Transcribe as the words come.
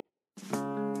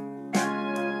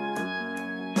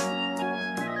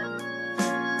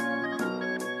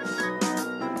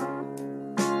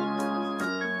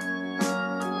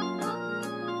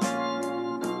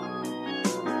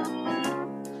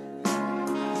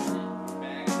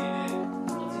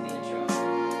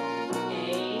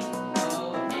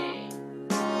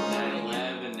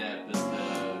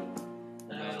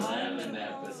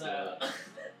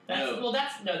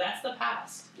that's the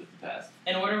past. That's the past.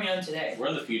 And what are we on today? We're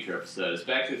on the future episode. It's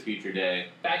Back to the Future Day.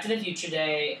 Back to the Future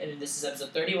Day, and this is episode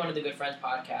 31 of the Good Friends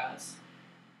podcast.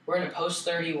 We're in a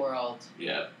post-30 world.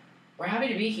 Yeah. We're happy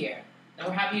to be here. And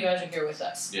we're happy you guys are here with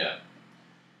us. Yeah.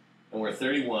 And we're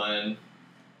 31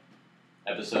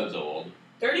 episodes old.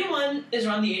 31 is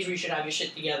around the age where you should have your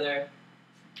shit together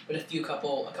with a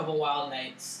couple wild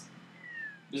nights.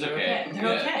 It's okay.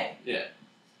 They're okay. Yeah.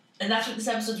 And that's what this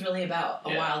episode's really about,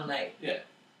 a wild night. Yeah.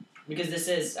 Because this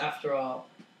is, after all...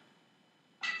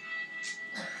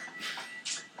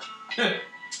 The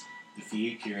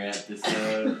future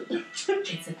episode.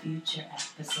 It's a future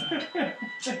episode.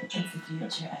 It's a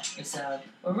future episode.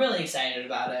 We're really excited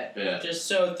about it. Yeah. Just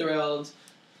so thrilled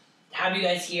to have you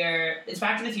guys here. It's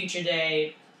Back to the Future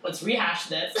Day. Let's rehash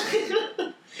this.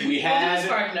 We had... We'll do a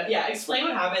Spark Note. Yeah, explain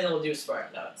what happened, and we'll do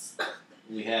Spark Notes.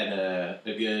 We had a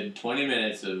good 20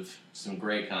 minutes of some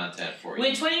great content for you. We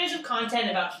had 20 minutes of content,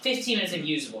 about 15 minutes of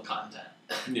usable content.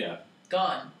 Yeah.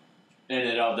 Gone. And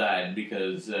it all died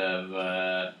because of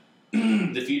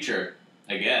the future,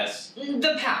 I guess.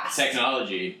 The past.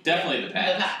 Technology. Definitely the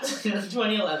past. The past.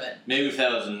 2011. Maybe if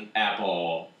that was an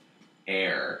Apple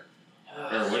Air.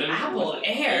 Or what Apple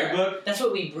Air? AirBook? That's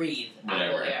what we breathe. Whatever.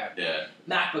 Apple Air. Yeah.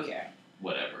 MacBook Air.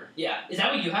 Whatever. Yeah. Is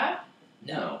that what you have?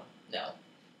 No. No.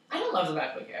 I don't love the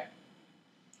MacBook Air.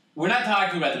 We're not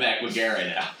talking about the MacBook Air right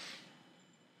now.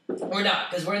 We're not,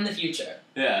 because we're in the future.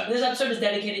 Yeah. This episode is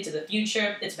dedicated to the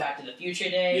future. It's Back to the Future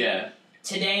Day. Yeah.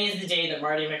 Today is the day that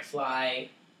Marty McFly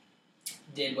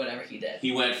did whatever he did.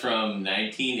 He went from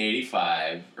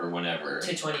 1985, or whenever, To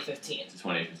 2015. to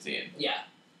 2015. Yeah.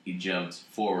 He jumped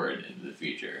forward into the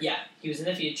future. Yeah. He was in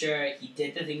the future. He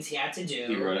did the things he had to do.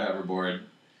 He rode a hoverboard.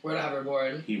 Rode a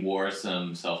hoverboard. He wore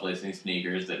some self-lacing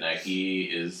sneakers that Nike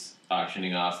is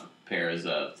auctioning off pairs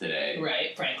of today.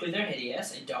 Right. Frankly, they're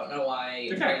hideous. I don't know why.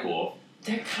 They're kind of cool.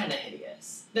 They're kind of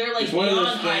hideous. They're like It's one of beyond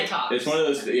those high tops. It's one of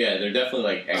those. Yeah, they're definitely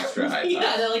like extra high tops.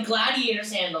 Yeah, they're like gladiator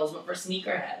sandals, but for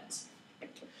sneakerheads.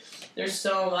 There's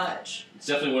so much. It's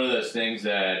definitely one of those things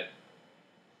that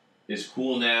is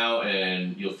cool now,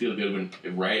 and you'll feel good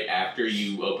when right after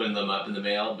you open them up in the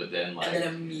mail. But then like, And then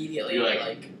immediately you're you're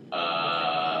like,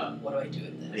 what do I do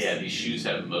with this? yeah, these shoes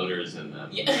have motors in them.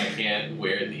 Yeah. I can't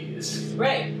wear these.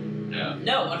 Right. Yeah.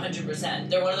 No, 100%.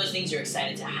 They're one of those things you're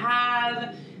excited to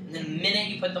have, and the minute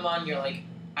you put them on, you're like,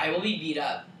 I will be beat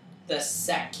up the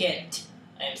second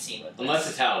I am seen with this. Unless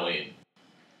it's Halloween.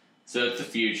 So it's the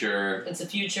future. It's the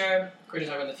future. We're going to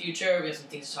talk about the future. We have some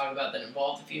things to talk about that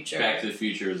involve the future. Back to the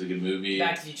Future is a good movie.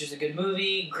 Back to the Future is a good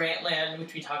movie. Grantland,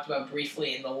 which we talked about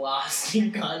briefly in the last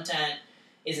new content,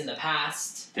 is in the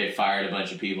past. They fired a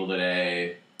bunch of people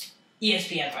today.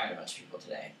 ESPN fired a bunch of people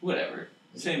today. Whatever.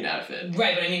 Same outfit.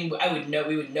 Right, but I mean,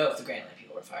 we would know if the Grantland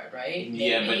people were fired, right?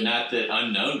 Yeah, Maybe. but not the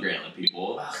unknown Grantland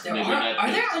people. Ugh, Maybe not are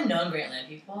the- there unknown Grantland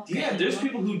people? Yeah, Grantland there's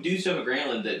people who do stuff at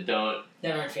Grantland that don't.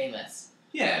 that aren't famous.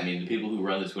 Yeah, I mean the people who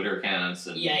run the Twitter accounts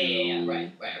and Yeah, who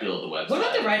right. build the website. What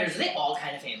about the writers? Are they all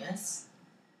kind of famous?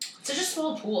 It's such a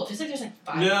small pool. It feels like there's like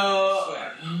 5. No.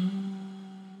 I swear.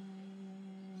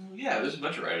 Yeah, there's a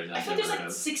bunch of writers. I feel like there's like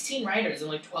 16 writers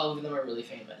and like 12 of them are really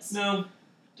famous. No,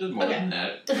 there's more Okay. than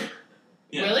that.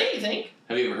 Yeah. Really? You think?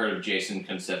 Have you ever heard of Jason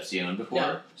Concepcion before?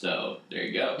 No. So there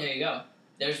you go. There you go.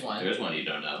 There's one. There's one you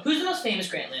don't know. Who's the most famous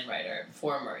Grantland writer?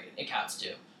 Former it counts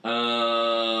to.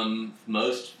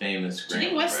 Most famous. Do you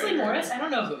think Grantland Wesley writer. Morris? I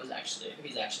don't know if he's actually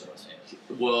the most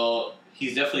famous. Well,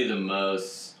 he's definitely the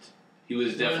most. He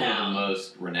was definitely Renowned. the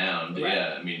most renowned. But Right.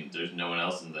 yeah, I mean, there's no one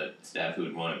else in the staff who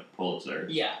would want a Pulitzer.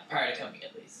 Yeah, prior to coming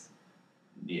at least.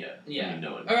 Yeah. Yeah. I mean,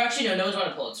 no one. Or actually, no one's won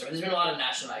a Pulitzer. There's been a lot of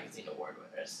National Magazine Award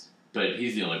winners. But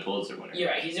he's the only Pulitzer winner. You're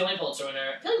right. He's the only Pulitzer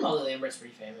winner. I feel like Molly Lambert's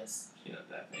pretty famous. She's not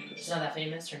that famous. She's not that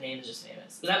famous. Her name is just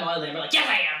famous. Was that Molly Lambert? Like, yes,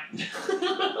 I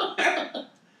am.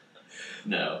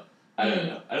 No. I don't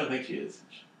know. I don't think she is.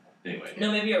 Anyway.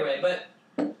 No, maybe you're right, but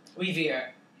we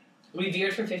veer. We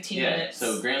veered for 15 minutes.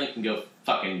 So Grantland can go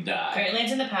fucking die.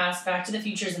 Grantland's in the past, Back to the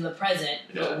Future's in the present,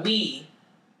 Yeah. but we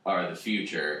Are the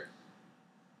future.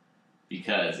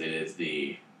 Because it is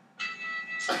the.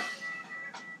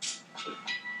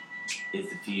 It's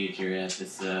the future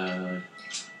episode.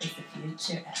 It's the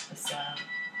future episode.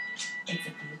 It's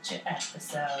the future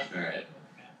episode. Alright.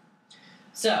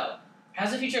 So,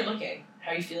 how's the future looking?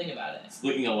 How are you feeling about it? It's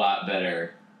looking a lot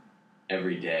better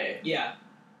every day. Yeah.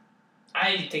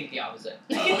 I think the opposite.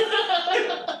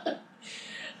 Oh.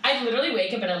 I literally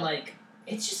wake up and I'm like,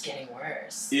 it's just getting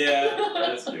worse. Yeah,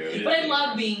 that's true. It is But I getting love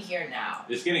worse. being here now.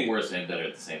 It's getting worse and better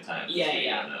at the same time. Yeah, so you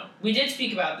yeah. don't know. We did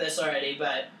speak about this already,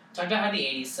 but talked about how the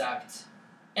 80s sucked.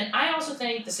 And I also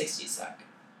think the 60s suck.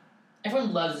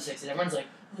 Everyone loves the 60s. Everyone's like,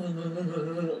 to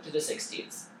the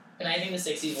 60s. And I think the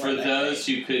 60s were For those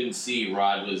who couldn't see,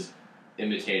 Rod was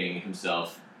imitating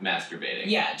himself masturbating.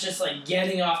 Yeah, just like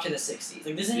getting off to the 60s.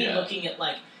 Like, this isn't even looking at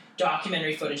like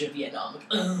documentary footage of Vietnam.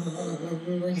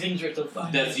 Like, things are so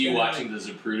funny. That's you watching the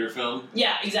Zapruder film?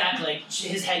 Yeah, exactly. Like,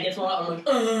 his head gets blown up.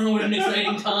 I'm like, what an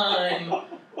exciting time.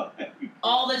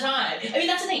 All the time. I mean,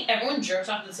 that's the thing. Everyone jerks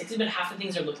off to the 60s, but half the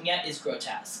things they're looking at is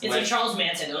grotesque. It's like Charles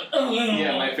Manson. They're like,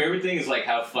 Yeah, my favorite thing is like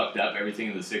how fucked up everything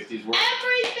in the 60s were.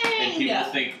 Everything! And people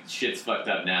think shit's fucked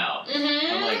up now.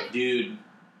 Mm-hmm. I'm like, dude.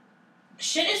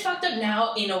 Shit is fucked up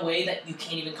now in a way that you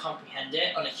can't even comprehend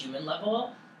it on a human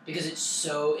level because it's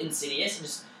so insidious and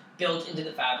just built into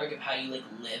the fabric of how you like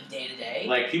live day to day.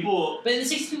 Like people. But in the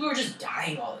 60s, people were just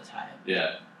dying all the time.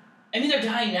 Yeah. I mean, they're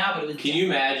dying now, but it was. Can you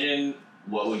imagine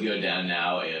what would go down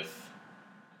now if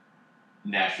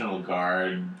National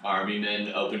Guard Army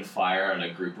men opened fire on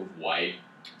a group of white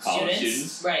college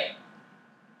students? Right.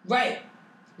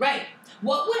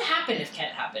 What would happen if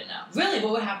Kent happened now? Really,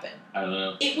 what would happen? I don't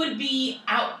know. It would be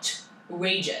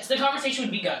outrageous. The conversation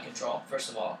would be gun control, first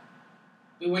of all.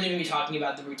 We wouldn't even be talking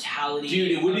about the brutality.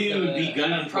 Dude, it wouldn't even be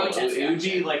gun control. It would be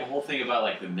reaction. like a whole thing about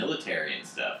like the military and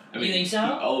stuff. I mean, you think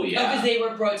so? Oh yeah. Because they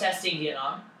were protesting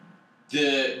Vietnam.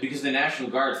 Because the National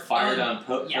Guard fired on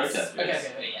yes. protesters.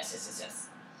 Okay, yes.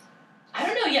 I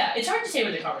don't know. Yeah, it's hard to say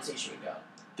where the conversation would go.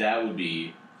 That would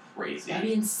be crazy. That'd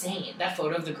be insane. That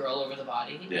photo of the girl over the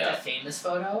body. Yeah. That famous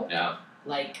photo. Yeah.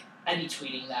 Like, I'd be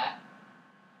tweeting that.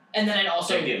 And then I'd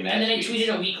also... I'd get mad And then I tweets.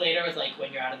 tweeted a week later with, like,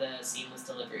 when you're out of the seamless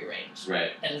delivery range.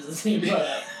 Right. And it's the same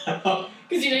photo.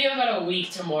 Because, you know, you have about a week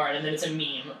to mourn, and then it's a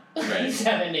meme. Right.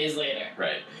 7 days later.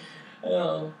 Right.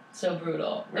 Oh, so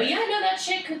brutal. Right. But yeah, no, that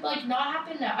shit could, like, not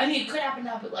happen now. I mean, it could happen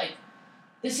now, but, like,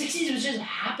 the 60s was just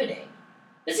happening.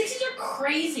 The 60s are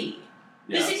crazy.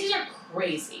 Yeah. The 60s are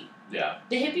crazy. Yeah.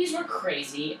 The hippies were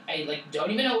crazy. I, like,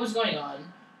 don't even know what was going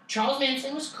on. Charles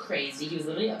Manson was crazy. He was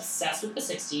literally obsessed with the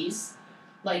 60s.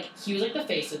 Like, he was, like, the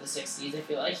face of the 60s. I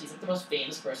feel like he's, like, the most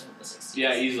famous person of the 60s.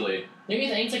 Yeah, easily. Maybe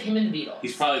it's like him and the Beatles.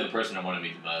 He's probably the person I want to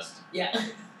meet the most. Yeah.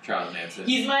 Charles Manson.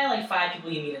 He's my, like, 5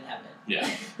 people you meet in heaven. Yeah.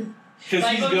 Because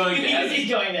Like, he's going to heaven. He's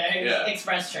going there. Yeah.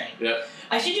 Express train. Yeah.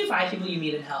 I should do 5 people you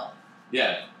meet in hell.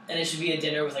 Yeah. And it should be a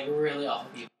dinner with, like, really awful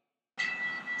people.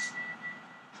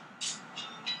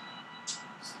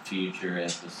 Future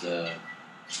episode.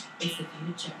 It's the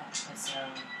future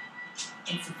episode.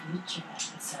 It's the future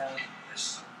episode.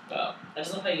 Oh. I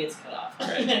just love how he gets cut off.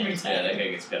 Right. Every time. Yeah, that guy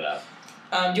gets cut off.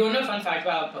 Do you want to know a fun fact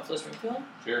about Buffalo Springfield?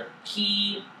 Sure.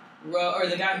 He wrote, or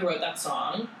the guy who wrote that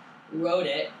song, wrote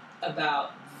it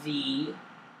about the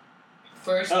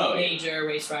first major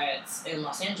race riots in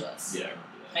Los Angeles. Yeah, I remember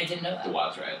that. I didn't know that. The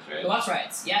Watts riots, right? The Watts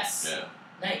riots, yes. Yeah.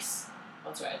 Nice.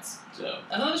 Watts riots. So.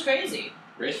 I thought it was crazy.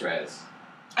 Race riots.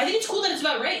 I think it's cool that it's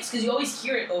about race, because you always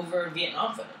hear it over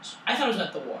Vietnam footage. I thought it was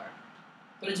about the war.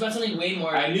 But it's about something way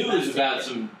more I knew it was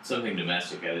domestic. about something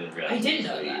domestic. I didn't realize. I didn't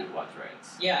it was know that. the Watts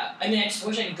riots. Yeah, I mean, I just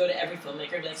wish I could go to every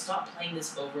filmmaker and be like, stop playing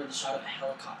this over the shot of a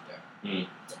helicopter. Hmm.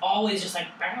 It's always just like,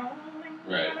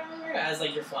 Right. as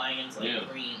like you're flying into like Yeah.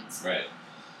 greens. Right.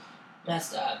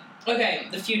 Messed up. Okay,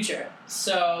 the future.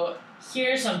 So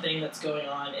here's something that's going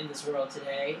on in this world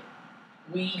today.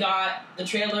 We got the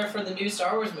trailer for the new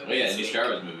Star Wars movie. Oh yeah, this new week. Star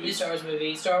Wars movie. New Star Wars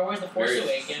movie. Star Wars: The Force Very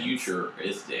Awakens.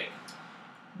 futuristic.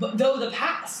 But though the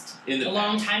past. In the a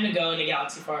long time ago in a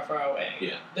galaxy far, far away.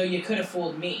 Yeah. Though you could have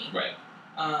fooled me. Right.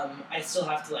 I still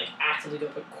have to like actively go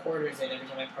put quarters in every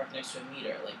time I park next to a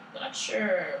meter. Like, not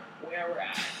sure where we're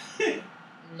at.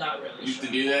 Not really You used sure.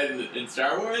 to do that in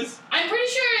Star Wars? I'm pretty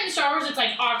sure in Star Wars it's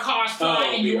like our car's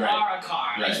flying and you right. are a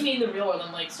car. I just Right. mean in the real world.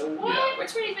 I'm like, so what? Yeah. We're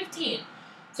 2015.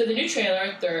 So the new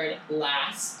trailer, third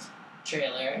last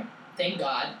trailer. Thank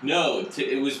God. No,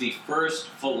 it was the first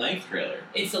full-length trailer.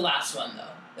 It's the last one though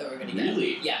that we're gonna get.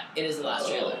 Really? Yeah, it is the last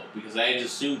trailer. Because I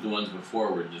just assumed the ones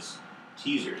before were just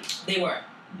teasers. They were.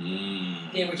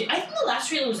 Mm. They were. I think the last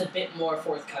trailer was a bit more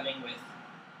forthcoming with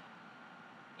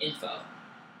info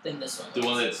than this one. The was.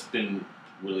 one that's been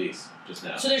released just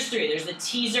now. So there's 3. There's the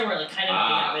teaser where like kind of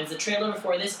nothing happens, the trailer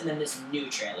before this, and then this new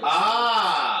trailer.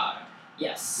 Ah!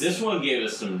 Yes. This one gave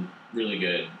us some really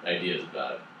good ideas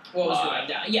about it. What was going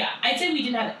down? Yeah, I'd say we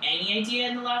didn't have any idea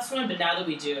in the last one, but now that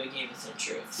we do, it gave us some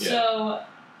truth. Yeah. So,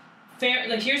 fair.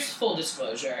 Like, here's full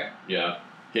disclosure. Yeah.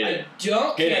 Hit it. I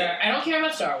don't Hit care. I don't care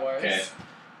about Star Wars.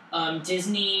 Okay.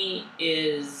 Disney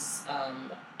is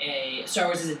Star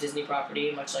Wars is a Disney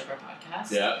property, much like our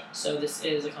podcast. Yeah. So this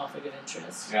is a conflict of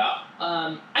interest. Yeah.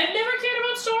 I've never cared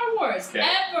about Star Wars Okay.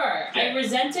 ever. Okay. I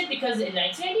resent it because in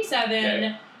 1997.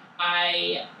 Okay.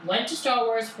 I went to Star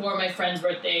Wars for my friend's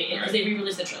birthday because they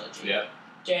re-released the trilogy. Yep.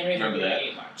 January, Remember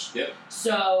February, March. Yep.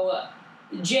 So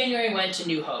January went to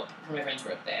New Hope for my friend's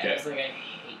birthday. Okay. I was like, I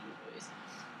hate these movies.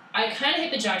 I kind of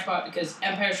hit the jackpot because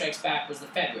Empire Strikes Back was the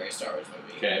February Star Wars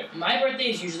movie. Okay. My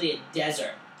birthday is usually a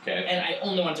desert, Okay. and I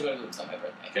only wanted to go to movies on my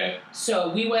birthday. Okay. So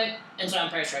we went and saw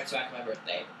Empire Strikes Back on my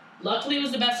birthday. Luckily, it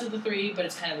was the best of the three, but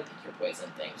it's kind of a pick your poison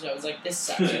thing. So I was like, this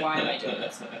sucks. Why am I doing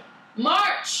this?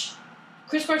 March!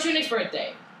 Chris Bartunik's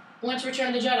birthday. Went to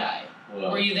Return of the Jedi.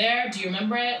 Well, Were you there? Do you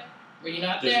remember it? Were you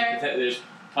not there? There's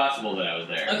possible that I was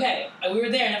there. Okay, we were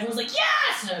there, and everyone was like,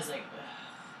 yes! And I was like,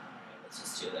 alright, let's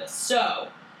just do this. So,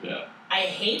 Yeah. I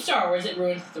hate Star Wars. It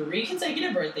ruined 3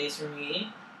 consecutive birthdays for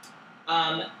me.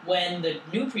 When the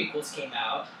new prequels came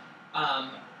out,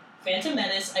 Phantom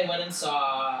Menace, I went and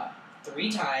saw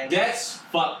 3 times. That's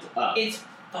fucked up. It's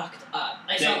fucked up.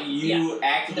 You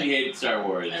actively hated Star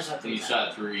Wars. I saw And 3 you times. saw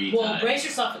it 3 Well, times. brace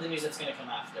yourself for the news that's going to come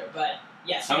after. But,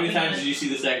 yes. How many Phantom times did you see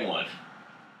the second one?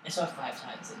 I saw it 5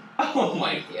 times in Oh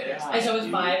my theaters. God, I saw it with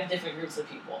dude. 5 different groups of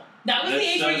people. That was That's the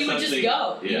age where you would just something-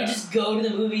 go. You yeah. would just go to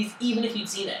the movies even if you'd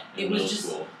seen it. In It was middle just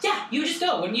school. yeah, you would just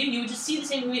go, wouldn't you? You would just see the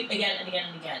same movie again and again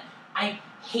and again. I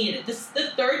hated it. This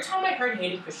the 3rd time I heard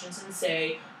Hayden Christensen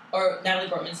say or Natalie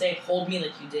Portman say, "Hold me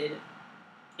like you did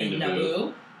in In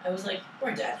Naboo." I was like,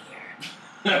 we're done here.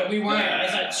 But we weren't. I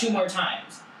saw it 2 more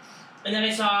times. And then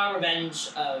I saw Revenge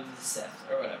of the Sith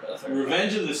or whatever. The 3rd one.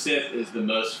 Revenge of the Sith is the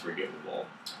most forgivable.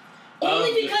 Only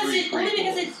Of the because 3 it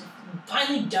prequels.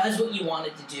 finally does what you want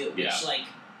it to do, which Yeah. like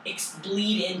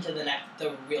bleed into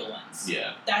the real ones.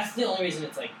 Yeah. That's the only reason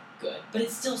it's like good, but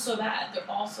it's still so bad. They're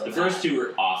all so The bad. first 2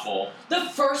 were awful. The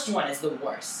first one is the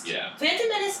worst. Yeah. Phantom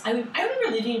Menace. I remember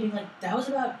leaving and being like, that was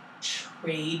about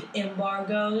trade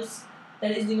embargoes.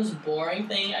 That is the most boring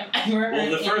thing I've ever heard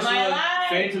Well, the first in my one, life.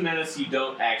 Phantom Menace, you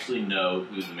don't actually know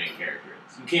who the main character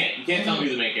is. You can't tell me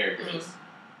who the main character is.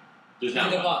 There's not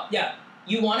Good one. call. Yeah,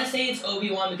 you want to say it's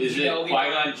Obi-Wan because Is you it know Obi-Wan.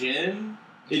 Qui-Gon Jinn?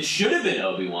 It should have been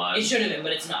Obi-Wan. It should have been,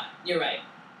 but it's not. You're right.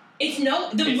 It's the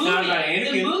It's movie. not about The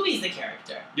Anakin. movie's the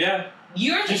character. Yeah.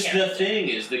 You're the Just character. the thing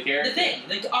is the character. The thing,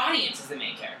 the audience is the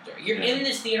main character. You're Yeah. in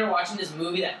this theater watching this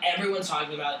movie that everyone's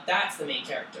talking about. That's the main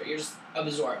character. You're just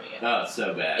absorbing it. Oh, it's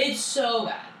so bad. It's so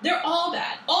bad. They're all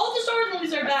bad. All the Star Wars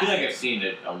movies are I bad. feel like I've seen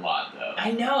it a lot, though.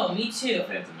 I know, me too.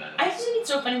 Phantom Menace. I just think it's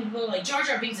so funny when people are like, Jar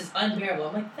Jar Binks is unbearable.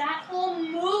 I'm like, that whole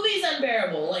movie's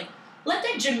unbearable. Like, let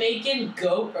that Jamaican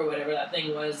goat or whatever that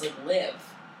thing was, like, live.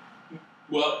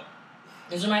 Well,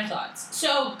 Those are my thoughts.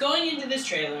 So, going into this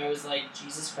trailer, I was like,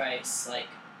 Jesus Christ, like,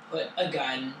 put a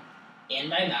gun in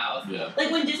my mouth. yeah.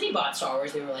 Like, when Disney bought Star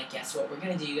Wars, they were like, guess what we're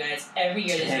gonna do, you guys? Every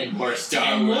year there's 10 been more Star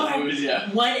 10 Wars more. movies, yeah.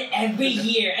 one every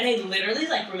year. And I literally,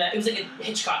 like, remember, it was like a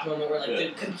Hitchcock moment where, like, Yeah. the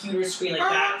computer screen, like,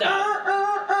 backed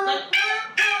up. Like,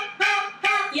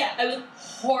 yeah, I was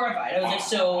horrified. I was like,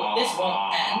 so this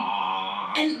won't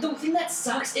end. And the thing that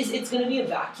sucks is it's going to be a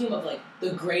vacuum of, like,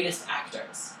 the greatest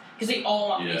actors. Because they all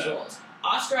want these Yeah. roles.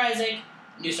 Oscar Isaac,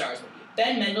 new Star Wars movie.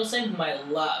 Ben Mendelsohn, whom I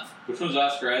love. Which one's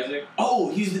Oscar Isaac?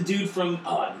 Oh, he's the dude from...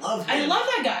 Oh, I love him. I love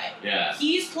that guy. Yeah.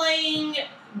 He's playing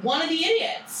one of the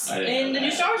idiots I didn't in know the new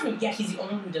that. Star Wars movie. Yeah, he's the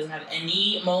only one who doesn't have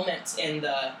any moments in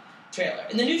the trailer.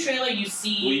 In the new trailer, you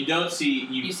see... Well, you don't see...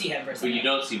 you see him for a But second. you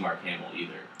don't see Mark Hamill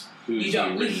either. Who's You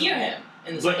don't. the You hear original. him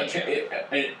in the But second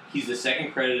trailer. he's the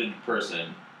second credited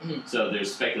person, Mhm. so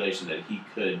there's speculation that he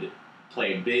could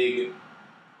play a big,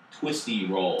 twisty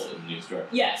role in the new story.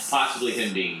 Yes. Possibly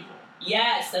him being evil.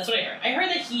 Yes, that's what I heard. I heard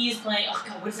that he's playing... Oh,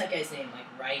 God, what is that guy's name?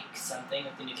 Like, Reich something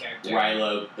with the new character?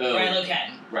 Rilo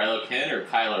Ken. Rilo Ken or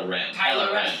Kylo Ren?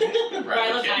 Kylo Ren.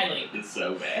 Rilo Ken. Kylie. It's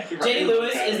so bad. J.D. Rilo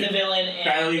Lewis is Kylie. the villain in...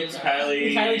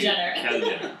 Kylie Jenner. Kylie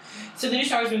Jenner. So the new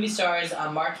Star Wars movie stars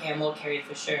Mark Hamill, Carrie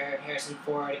Fisher, Harrison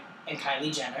Ford, and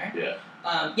Kylie Jenner. Yeah.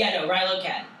 Rilo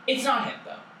Ken. It's not him,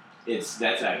 though. That's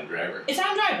Adam Driver. It's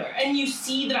Adam Driver. And you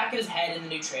see the back of his head in the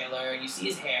new trailer, you see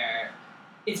his hair.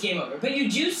 It's game over. But you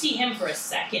do see him for a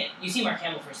second. You see Mark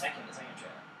Hamill for a second in the second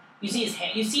trailer. You see his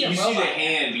hand. You see a You robot. see the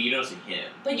hand, but you don't see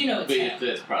him. But you know it's But him.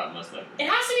 that's probably most likely. It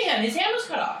has to be him. His hand was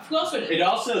cut off. Who else would it? It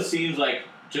also seems like,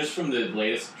 just from the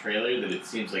latest trailer, that it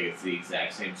seems like it's the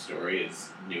exact same story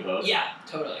as New Hope. Yeah,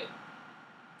 totally.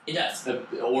 It does. An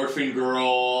orphan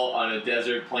girl on a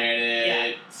desert planet.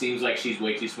 Yeah. Seems like she's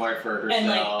way too smart for herself. And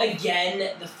like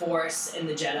again, the Force and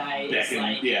the Jedi is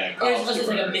like yeah, or it's calls just to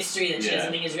like a her. mystery that she Yeah.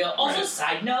 doesn't think is real. Also, Right.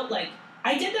 side note, like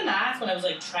I did the math when I was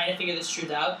like trying to figure this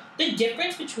truth out. The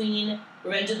difference between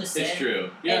Revenge of the Sith It's true.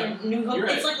 Yeah. and New Hope, You're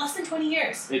right. it's like less than 20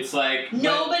 years. It's like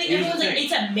Nobody, but here's everyone's the like, thing.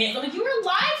 it's a myth. I'm like, you were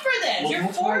alive for this. Well, You're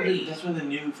that's 40. That's why the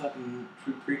new fucking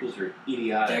prequels are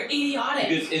idiotic. They're idiotic.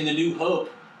 Because in the New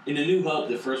Hope,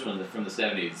 the first one from the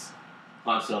 70s,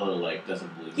 Han Solo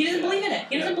doesn't believe. He doesn't believe in it.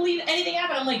 He Yeah. doesn't believe anything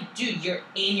happened. I'm like, dude, you're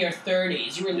in your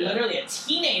 30s. You were Yeah. literally a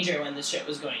teenager when this shit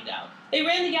was going down. They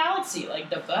ran the galaxy. Like,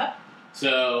 the fuck?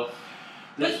 So,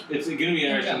 it's going to be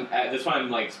interesting. Yeah. That's why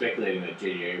I'm speculating that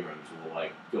J.J. Abrams will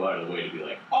go out of the way to be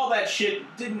like, all that shit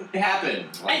didn't happen.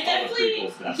 I All definitely, the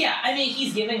prequel stuff. yeah. I mean,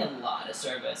 he's giving a lot of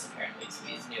service apparently to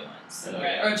these new ones, Oh, right?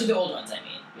 yeah. Or to the old ones. I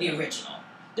mean, the Yeah. original.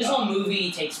 This whole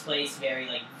movie takes place very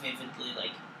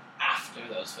vividly after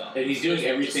those films. And he's doing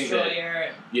There's, everything that.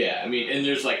 Destroyer Yeah, I mean, and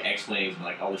there's X-Wings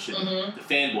and all the shit Mhm. the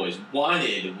fanboys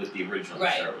wanted with the original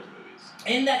Right. Star Wars movies.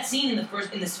 and that scene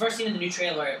in this first scene of the new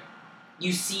trailer,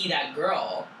 you see that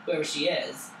girl, whoever she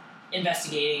is,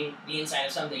 investigating the inside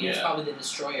of something. And it's Yeah. probably the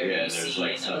destroyer Yeah, that you and there's see in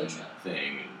the some other trailer.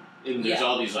 thing, and there's Yeah.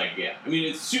 all these I mean,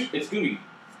 it's gonna be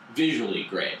visually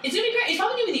great. It's gonna be great. It's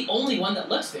probably gonna be the only one that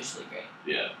looks visually great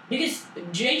Yeah. because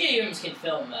J.J. Abrams can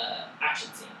film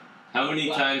action scene. How many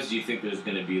Wow. times do you think there's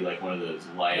gonna be one of those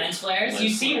Lens flares. lens You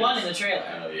see flares. one in the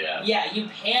trailer. Oh yeah. Yeah, you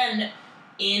pan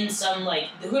in some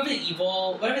whatever the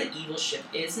evil ship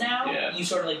is now. Yeah. You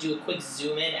sort of do a quick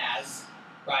zoom in as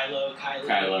Kylo.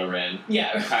 Kylo Ren.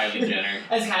 Yeah. Kylie Jenner.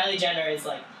 As Kylie Jenner is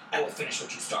I will finish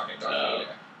what you started, Darth Oh.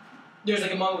 Vader. There's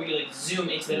a moment where you zoom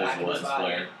into the There's back a of his lens body.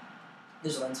 flare.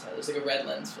 There's a lens flare. There's a red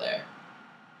lens flare.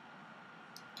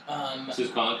 It's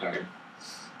his calling card.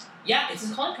 Yeah, it's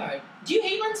his calling card. Do you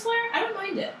hate lens flare? I don't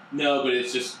mind it. No, but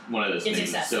it's just one of those It's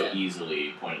things that's so excessive.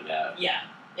 easily pointed out. Yeah,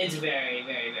 it's very,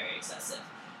 very, very excessive.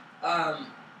 And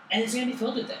it's gonna be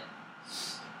filled with it.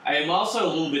 I am also a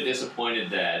little bit disappointed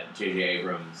that J.J.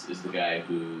 Abrams is the guy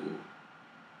who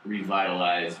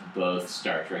revitalized both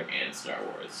Star Trek and Star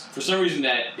Wars. For some reason,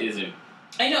 that isn't.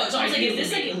 I know, it's almost Ideal is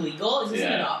this movie. illegal? Is this a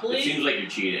monopoly? It seems like you're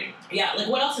cheating. Yeah,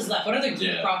 what else is left? What other geek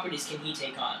Yeah. properties can he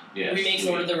take on? Yeah, Remake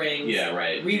Lord of the Rings. Yeah,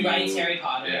 right. Rewrites Harry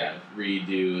Potter. Yeah,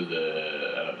 redo I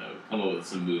don't know, come up with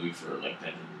some movie for Dungeons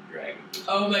and Dragons.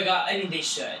 Oh my god, I mean they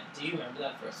should. Do you remember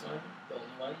that first one? The only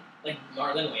one?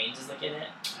 Marlon Wayans is in it.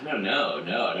 I don't know.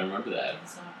 No, I don't remember that.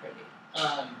 It's not pretty.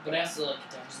 But I also like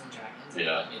Dungeons and Dragons.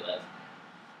 Yeah. Let me live.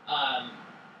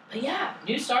 But yeah,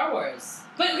 new Star Wars.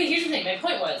 But okay, here's the thing. My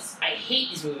point was, I hate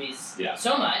these movies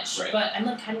so much, Right. but I'm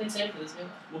kind of excited for this new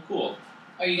one. Well, cool.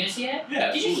 Are you gonna see it?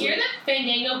 Yeah. Did you absolutely. hear that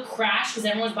Fandango crashed because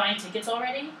everyone's buying tickets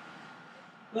already?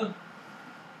 Huh.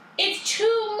 It's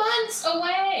 2 months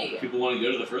away. People want to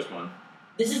go to the first one.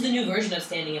 This is the new version of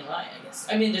standing in line, I guess.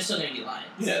 I mean, there's still gonna be lines.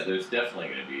 Yeah, there's definitely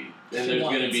going to be, If and you there's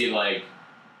wanted going to be to.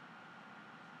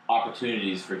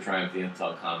 opportunities for Triumph the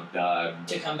Intel Comic Dog.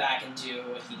 To come back and do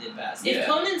what he did best. Yeah. If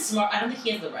Conan's smart, I don't think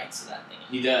he has the rights to that thing.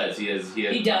 He does. He has.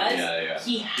 He does? Yeah.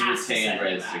 He He has to retained send it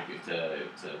rights back. to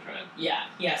Triumph. Yeah,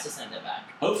 he has to send it back.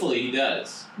 Hopefully, he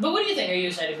does. But what do you think? Are you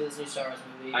excited for this new Star Wars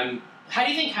movie? I'm How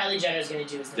do you think Kylie Jenner is going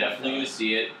to do as the definitely going villain? to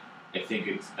see it.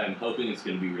 I'm hoping it's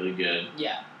going to be really good.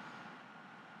 Yeah.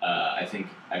 I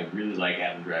really like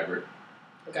Adam Driver,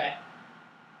 Okay.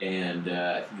 and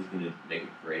I think he's going to make a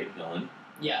great villain.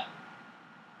 Yeah.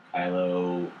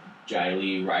 Kylie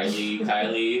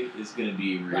is going to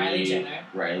be really Riley Jenner.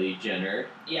 Riley Jenner.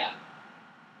 Yeah.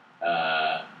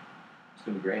 It's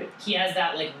going to be great. He has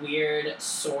that weird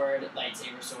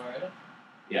lightsaber sword.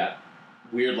 Yeah.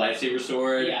 Weird lightsaber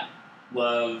sword. Yeah.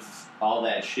 Love all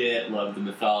that shit. Love the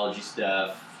mythology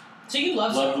stuff. So you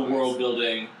love Love Star the Wars. world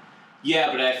building.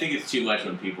 Yeah, but I think it's too much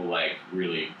when people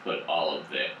really put all of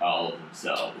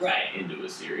themselves Right. into a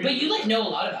series. But you know a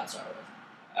lot about Star Wars.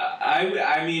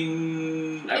 I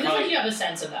mean, It feels like you have a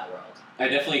sense of that world. I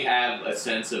definitely have a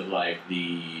sense of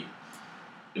the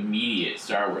immediate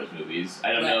Star Wars movies.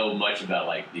 I don't Right. know much about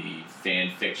the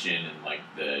fan fiction and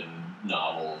the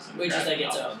novels and Which is graphic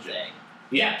its novels own shit. thing.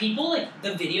 Yeah. People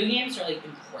the video games are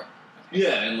important.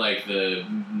 Yeah, and the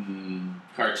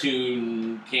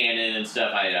cartoon canon and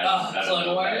stuff. I don't Clone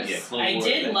know about. Wars. Yeah, Clone I Wars.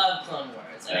 did love Clone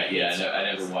Wars. And I hate Yeah, Star I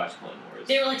Wars. never watched Clone Wars.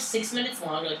 They were 6 minutes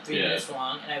long, or 3 Yeah. minutes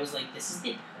long, and I was like, this is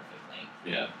the perfect thing.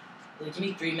 Yeah. Give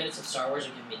me 3 minutes of Star Wars, or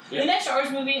give me Yeah. the next Star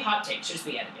Wars movie. Hot take should just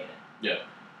be animated. Yeah.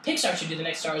 Pixar should do the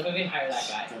next Star Wars movie and hire that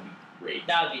guy. That'd be great.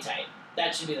 That would be tight.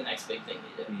 That should be the next big thing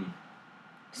they do.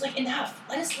 Because enough.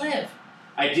 Let us live.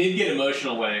 I did get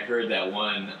emotional when I heard that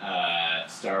one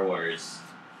Star Wars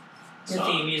The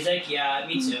song. theme music, yeah,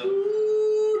 me too.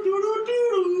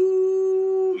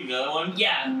 You know that one?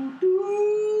 Yeah.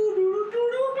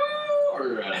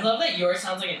 Or, I love that yours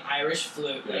sounds like an Irish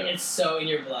flute. Yeah. It's so in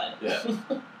your blood. Yeah.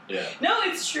 Yeah. No,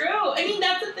 it's true. I mean,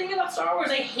 that's the thing about Star Wars.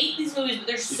 I hate these movies, but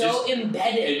they're so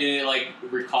embedded. It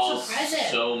recalls So present.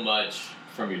 so much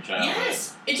from your childhood.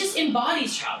 Yes, it just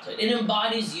embodies childhood. It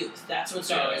embodies youth. That's what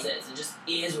Star Yeah. Wars is. It just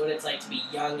is what it's like to be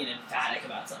young and emphatic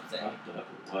about something. Fucked up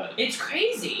or what? It's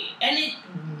crazy, and it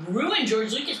ruined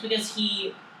George Lucas because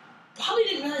he probably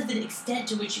didn't realize the extent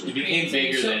to which he was It became creating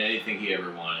bigger something than anything he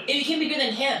ever wanted. It became bigger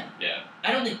than him. Yeah.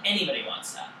 I don't think anybody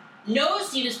wants that. No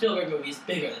Steven Spielberg movie is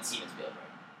bigger than Steven Spielberg.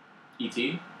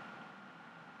 E.T.?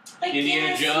 Like, Indiana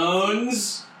yes,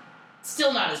 Jones?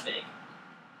 Still not as big.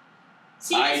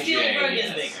 Steven Spielberg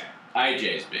is bigger.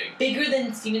 IJ's big. Bigger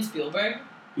than Steven Spielberg?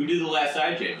 Who did the last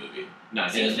IJ movie?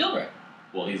 Not Steven him. Spielberg.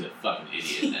 Well, he's a fucking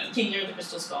idiot then. King of the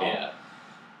Crystal Skull? Yeah. It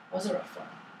was a rough one.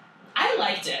 I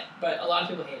liked it, but a lot of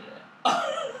people hated it.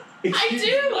 I do!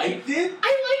 You liked it?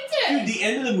 I liked Dude, it! the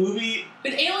end of the movie,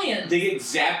 With aliens. they get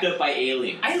zapped up by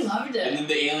aliens. I loved it. And then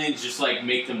the aliens just, like,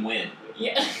 make them win.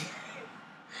 Yeah.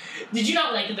 Did you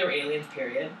not like that there were aliens,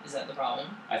 period? Is that the problem?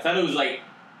 I thought it was like,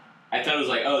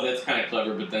 oh, that's kind of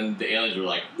clever, but then the aliens were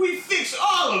like, we fix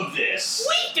all of this!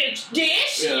 We fixed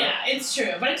this! Yeah, it's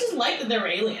true. But I just liked that there were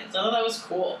aliens. I thought that was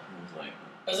cool.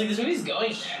 I was like, this movie's going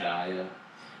there. Shia.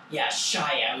 Yeah,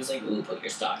 Shia. I was like, ooh, put your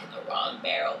stock in the wrong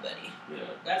barrel, buddy. Yeah.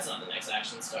 That's not the next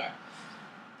action star.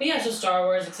 But yeah, so Star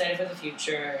Wars, excited for the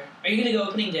future. Are you going to go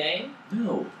opening day?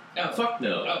 No. Oh. Fuck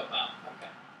no. Oh, wow. Okay.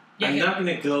 Yeah, I'm not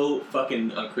gonna go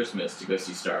fucking on Christmas to go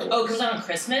see Star Wars. Oh, it comes out on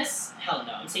Christmas? Hell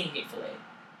no. I'm seeing Hateful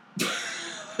Eight.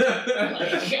 I'm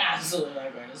like, absolutely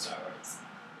not going to Star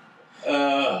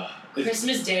Wars.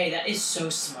 Christmas Day, that is so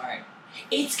smart.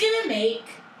 It's gonna make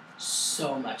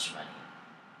so much money.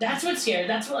 That's what's scary.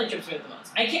 That's what trips me out the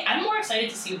most. I'm more excited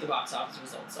to see what the box office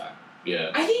results are.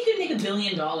 Yeah. I think you could make $1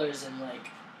 billion in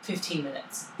 15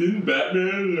 minutes. Didn't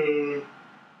Batman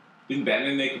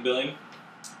make $1 billion?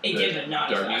 It did, but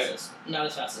not Dark as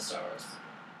fast as Star Wars.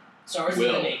 Star Wars is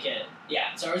Will. gonna make it.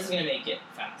 Yeah, Star Wars is gonna make it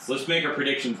fast. Let's make our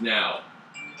predictions now.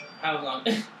 How long?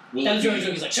 Will That was it George be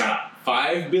Lucas like, shut up!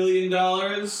 $5 billion? Oh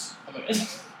my god.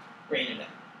 Rein it in.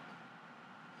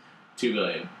 $2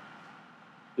 billion.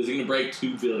 Is it gonna break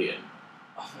 $2 billion?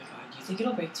 Oh my god, you think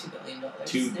it'll break $2 billion?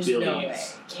 $2 There's billion. no way.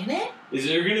 Can it? Is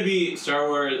there gonna be Star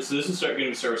Wars? So this is gonna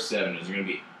be Star Wars 7. Is there gonna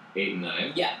be 8 and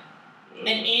 9? Yeah. And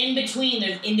in between,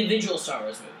 there's individual Star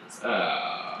Wars movies.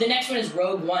 The next one is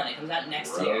Rogue One. It comes out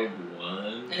next year. Rogue One.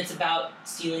 And it's about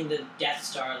stealing the Death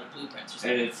Star blueprints or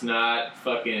something. And it's not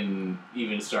fucking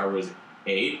even Star Wars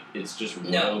 8. It's just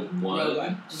Rogue One. Rogue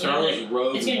One. Star Wars Rogue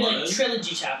One. It's gonna be like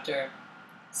trilogy chapter,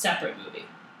 separate movie.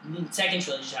 Second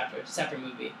trilogy chapter, separate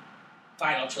movie.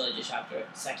 Final trilogy chapter,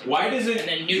 second. Why movie. doesn't and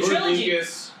then new George trilogy?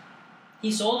 Lucas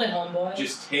He sold it, homeboy.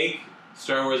 just take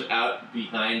Star Wars out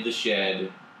behind the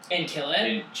shed and kill it.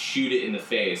 and shoot it in the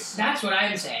face? That's what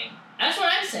I'm saying. That's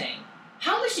what I'm saying.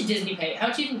 How much did Disney pay? How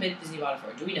much do you think Disney bought it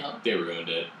for? Do we know? They ruined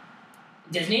it.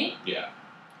 Disney? Yeah.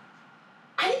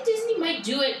 I think Disney might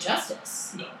do it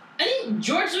justice. No. I think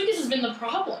George Lucas has been the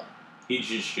problem. He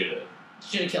just should have.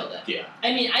 Should have killed it. Yeah.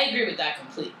 I mean, I agree with that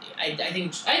completely. I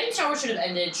think Star Wars should have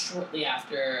ended shortly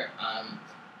after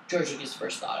George Lucas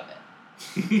first thought of it.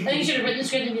 I think he should have written the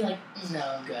script and be like, no,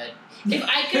 I'm good. If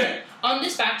I could, on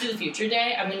this Back to the Future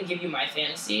day, I'm going to give you my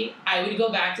fantasy. I would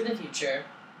go back to the future.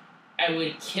 I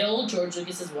would kill George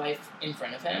Lucas's wife in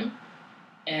front of him,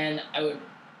 and I would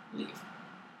leave.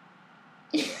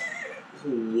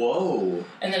 Whoa.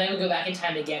 And then I would go back in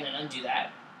time again and undo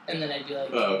that. And then I'd be like,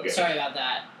 Oh, okay. sorry about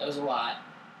that. That was a lot.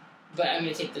 But I'm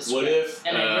going to take this What script if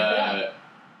and I rip it up.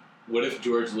 what if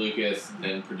George Lucas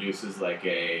then produces like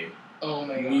a Oh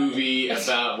my god. movie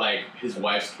about like his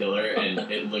wife's killer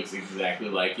and it looks exactly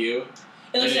like you?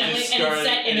 It looks and exactly, and it's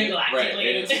set intergalactically. Right,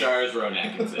 and it stars Rowan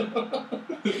Atkinson.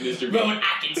 Mr. Rowan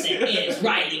Atkinson is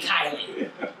Riley Kiley.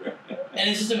 And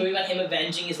it's just a movie about him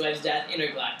avenging his wife's death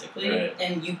intergalactically. Right.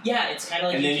 And it's kind of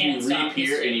like and you then can't you stop reappear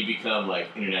history. and you become like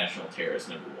international terrorist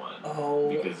 #1. Oh.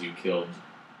 Because you killed.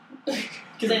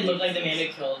 Because I look like the man who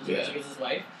killed George Lucas's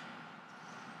wife.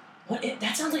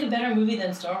 That sounds like a better movie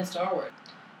than Star Wars.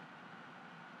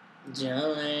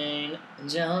 Jolene.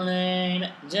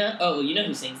 Oh, well, you know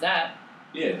who sings that.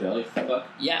 Yeah, Dolly fuck.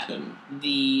 Yeah.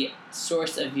 The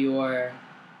source of your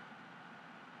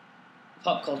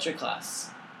pop culture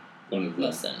class. One of them.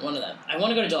 Listen, one of them. I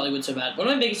want to go to Dollywood so bad. One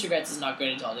of my biggest regrets is not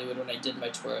going to Dollywood when I did my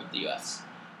tour of the U.S.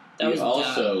 That we was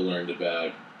also learned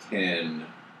about Ken,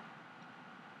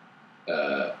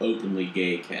 openly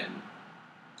gay Ken.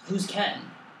 Who's Ken?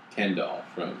 Ken doll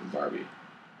from Barbie.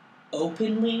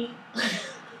 Openly?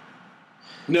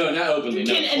 No, not openly.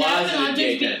 No, closeted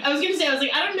gay Ken. I was going to say, I was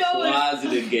like, I don't know.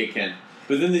 Closeted gay Ken.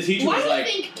 But then the teacher was like... Why do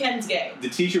you think Ken's gay? The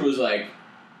teacher was like,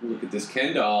 look at this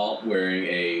Ken doll wearing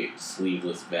a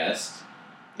sleeveless vest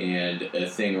and a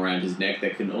thing around his neck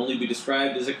that can only be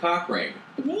described as a cock ring.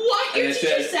 What? Your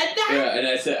teacher said that?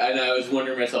 Yeah, and I was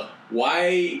wondering myself,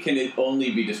 why can it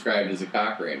only be described as a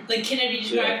cock ring? Like, can it be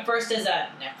described first as a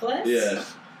necklace? Yeah.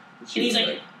 And he's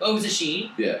like, oh, it was a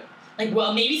she? Yeah. Like,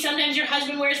 well, maybe sometimes your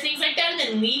husband wears things like that and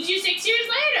then leaves you 6 years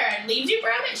later and leaves you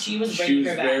forever. She was bringing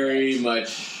her baggage. very much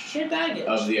She had baggage.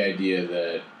 of the idea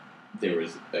that there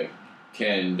was a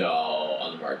Ken doll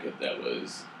on the market that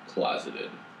was closeted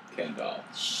Ken doll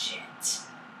Shit.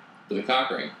 with a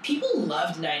cock ring. People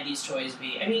loved 90s Toys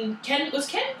B. I mean,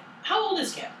 how old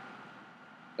is Ken?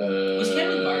 Was Ken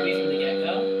with Barbie from the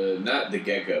get-go? Not the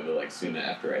get-go, but like soon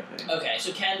after, I think. Okay,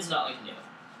 so Ken's not like new.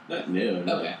 Not new.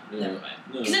 No, Okay, no, never mind.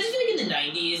 no. Because I just feel like in the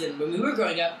 90s and when we were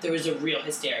growing up, there was a real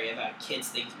hysteria about kids'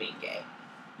 things being gay.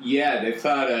 Yeah, they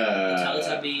thought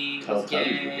Teletubby was Teletubbies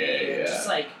gay. were gay, yeah. Just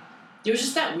like, there was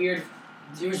just that weird,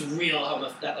 there was real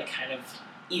that like kind of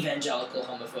evangelical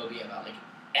homophobia about like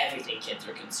everything kids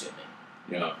were consuming.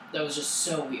 Yeah. That was just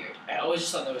so weird. I always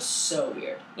just thought that was so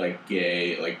weird. Like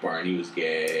gay, like Barney was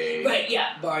gay. Right,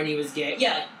 yeah, Barney was gay.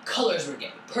 Yeah, like colors were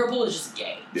gay. Purple was just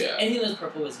gay. Yeah. Anything that was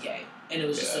purple was gay. And it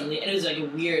was just Yeah. suddenly, and it was like a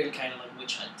weird kind of like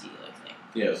witch hunty like thing.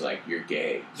 Yeah, it was like, you're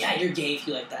gay. Yeah, you're gay if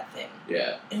you like that thing.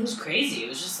 Yeah. And it was crazy. It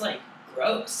was just like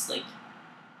gross. Like,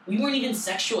 we weren't even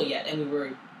sexual yet, and we were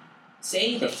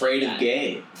saying things Afraid like of that.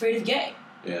 gay. Afraid of gay.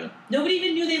 Yeah. Nobody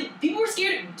even knew people were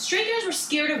scared. Straight guys were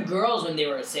scared of girls when they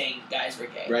were saying guys were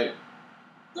gay. Right.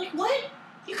 Like, what?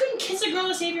 You couldn't kiss a girl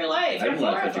to save your life. I didn't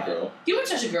want to touch a horrified. girl. You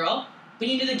wouldn't touch a girl, but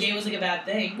you knew that gay was like a bad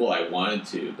thing. Well, I wanted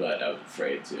to, but I was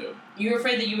afraid to. You were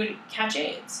afraid that you would catch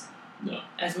AIDS. No.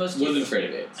 As most I kids. wasn't afraid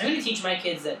of AIDS. I'm going to teach my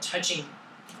kids that touching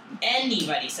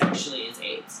anybody sexually is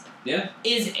AIDS. Yeah.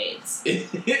 Is AIDS.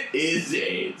 It is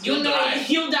AIDS. You'll know die. it.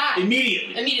 You'll die.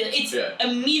 Immediately. Immediately. It's Yeah.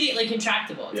 immediately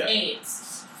contractable. It's Yeah. AIDS.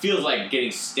 Feels like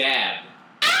getting stabbed.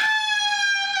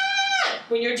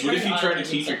 When you're What trying if you try to to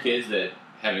teach your kids that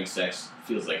having sex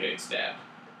feels like getting stabbed?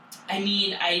 I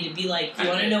mean, I'd be like, you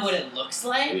Kinda want to know is. what it looks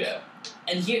like? Yeah.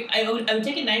 And here, I would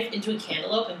take a knife into a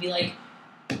cantaloupe and be like,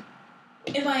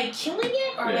 am I killing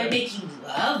it or am I Yeah. making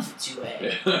love to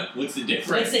it? What's the difference?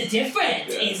 What's the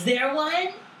difference? Yeah. Is there one?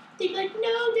 They'd be like,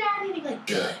 no, Daddy. And I'd be like,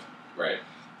 good. Right.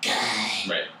 Good.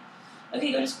 Right.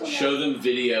 Okay, go to school now. Show them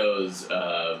videos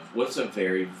of what's a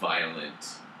very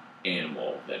violent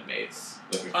animal that mates,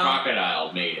 like a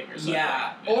crocodile mating or something.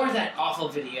 Yeah. Or that awful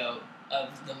video of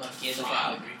the monkey and the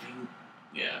frog. raping.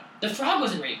 Yeah. The frog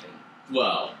wasn't raping.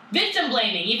 Well. Victim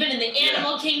blaming, even in the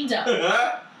animal kingdom.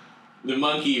 The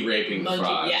monkey raping the Monkey,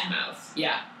 frog's yeah. mouth.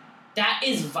 Yeah. That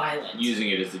is violent. Using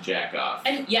it as a jack off.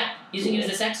 And yeah, using it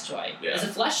as a sex toy. Yeah. As a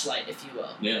fleshlight, if you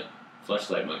will. Yeah.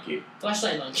 Fleshlight monkey.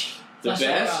 Fleshlight monkey. The Fleshlight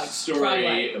best frog. story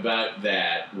Frog-light. about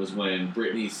that was when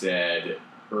Brittany said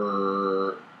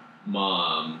her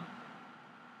mom,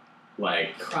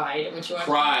 like, Cried when she watched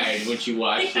cried when she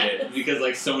watched Yes. it because,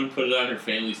 like, someone put it on her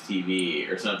family's TV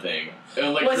or something.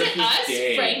 And, like, Was it Christmas us,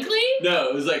 Day. frankly? No,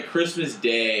 it was like Christmas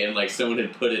Day, and like someone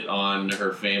had put it on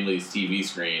her family's TV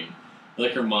screen.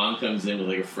 Like her mom comes in with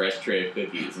like a fresh tray of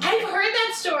cookies. And, I've heard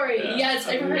that story. Yeah, Yes,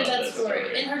 I I've heard love that that story.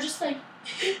 story. And her just like,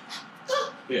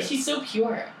 Yeah. she's so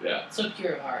pure. Yeah. So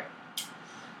pure of heart.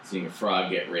 Seeing a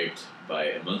frog get raped by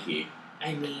a monkey.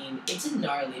 I mean, it's a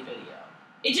gnarly video.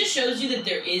 It just shows you that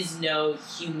there is no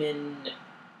humanity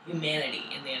in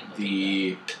the animal kingdom.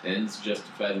 The ends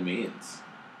justify the means.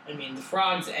 I mean, the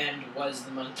frog's end was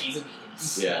the monkey's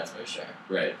means. Yeah. That's for sure.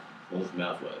 Right. Well, his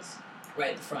mouth was.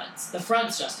 Right, the fronts. The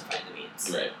fronts justify the means.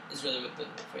 Right. Is really what the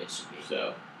phrase should be.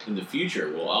 So, in the future,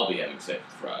 we'll all be having sex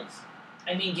with frogs.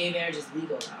 I mean, gay marriage is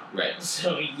legal now. Right.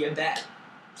 So you bet.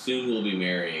 Soon we'll be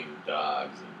marrying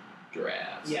dogs and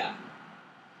giraffes. Yeah.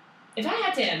 If I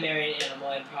had to marry an animal,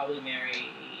 I'd probably marry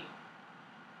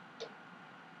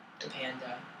a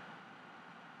panda.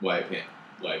 Why panda?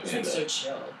 It's like so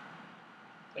chill.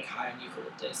 Like high on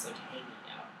eucalyptus, like hanging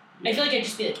out. I feel like I'd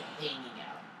just be like hanging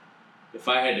out. If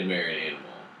I had to marry an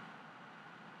animal,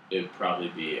 it would probably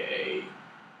be a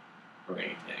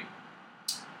orangutan.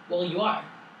 Well, you are.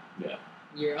 Yeah.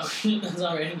 You're that's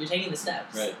already. You're taking the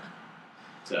steps. Right.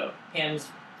 So. Pam's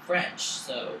French,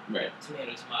 so Right.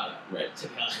 tomato. Right. To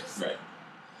be honest. Right.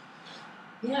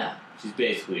 Yeah. She's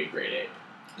basically a great ape.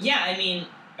 Yeah, I mean,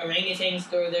 orangutans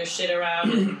throw their shit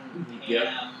around. And,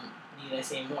 Yep. Need I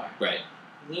say more? Right.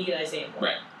 Need I say more?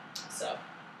 Right. So.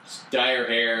 Just dye her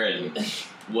hair and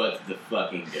what's the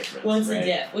fucking difference? What's the right?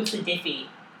 diff? What's the diffy?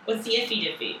 What's the iffy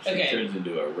diffy? She Okay. turns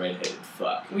into a redheaded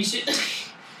fuck. We should.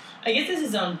 I guess this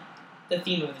is on the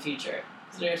theme of the future.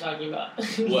 That's what we were talking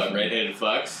about. What, redheaded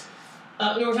fucks?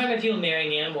 No, we're talking about people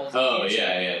marrying animals. In the Oh, future.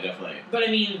 yeah, definitely. But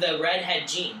I mean, the redhead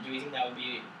gene. Do we think that would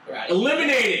be eradicated?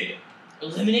 Eliminated!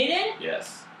 Eliminated?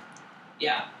 Yes.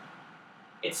 Yeah.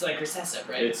 It's like recessive,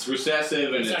 right? It's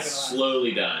recessive and It's not it's gonna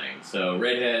slowly dying. So,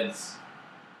 redheads,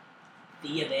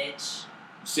 Be a bitch.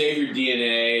 save your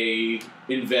DNA,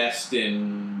 invest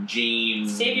in gene.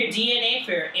 Save your DNA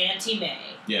for Auntie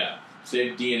May. Yeah.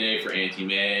 Save DNA for Auntie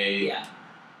May. Yeah.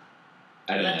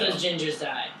 I don't know. Let those gingers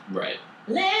die. Right.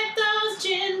 Let those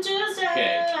gingers die.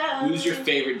 Okay. Who's your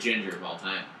favorite ginger of all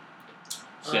time?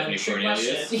 Stephanie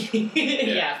Cornelius?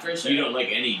 Yeah, for sure. You don't like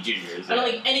any gingers. I don't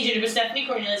like any ginger, but Stephanie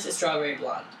Cornelius is strawberry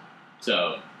blonde.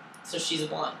 So she's a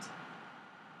blonde.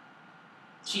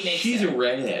 She's a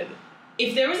redhead.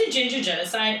 If there was a ginger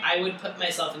genocide, I would put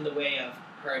myself in the way of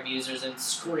her abusers and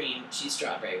scream, she's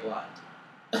strawberry blonde.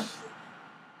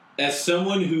 As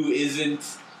someone who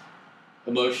isn't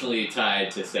emotionally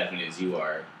tied to Stephanie as you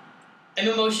are. I'm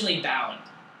emotionally bound.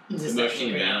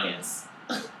 Emotionally bound.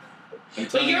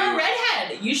 But you're a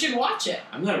redhead. You should watch it.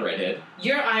 I'm not a redhead.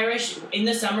 You're Irish. In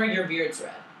the summer, your beard's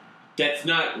red. That's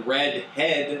not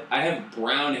redhead. I have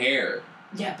brown hair.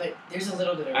 Yeah, but there's a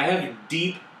little bit of red. I have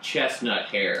deep chestnut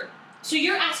hair. So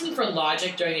you're asking for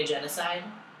logic during a genocide?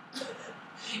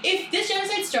 If this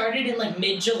genocide started in like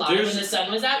mid-July when the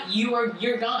sun was out,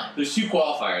 you're gone. There's two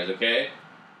qualifiers, okay?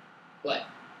 What?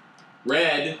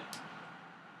 Red.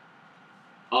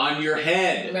 On your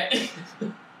head. Red.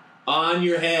 On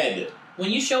your head. When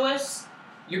you show us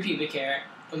your pubic hair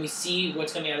and we see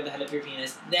what's coming out of the head of your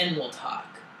penis, then we'll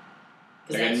talk.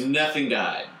 I got nothing to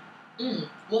hide.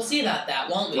 We'll see about that,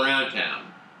 won't we? Browntown.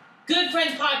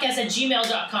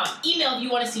 Goodfriendspodcast@gmail.com. Email if you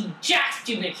want to see Jack's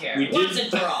pubic hair. Once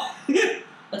and for all.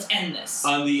 Let's end this.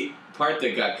 On the part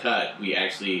that got cut, we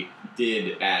actually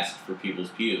did ask for people's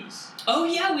pubes. Oh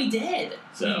yeah, we did.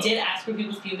 So, we did ask for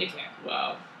people's pubic hair.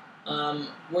 Wow.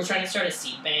 We're trying to start a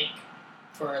seed bank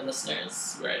for our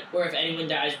listeners. Right. Where if anyone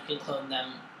dies, we can clone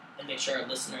them and make sure our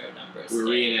listener numbers. We're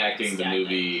reenacting the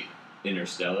movie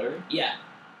Interstellar. Yeah.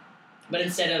 But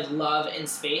instead of love and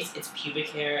space, it's pubic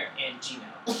hair and Gmail.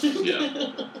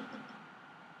 Yeah.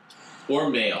 Or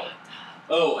mail.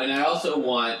 Oh, and I also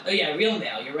want... Oh yeah, real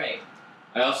mail, you're right.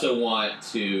 I also want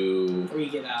to...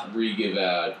 Re-give out.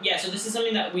 Yeah, so this is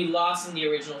something that we lost in the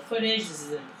original footage. This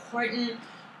is important.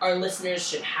 Our listeners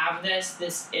should have this.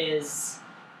 This is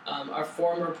our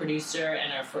former producer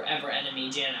and our forever enemy,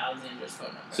 Jan Alexander's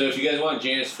phone number. So if you guys want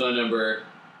Jan's phone number...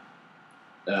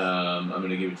 I'm going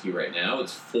to give it to you right now.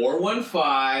 It's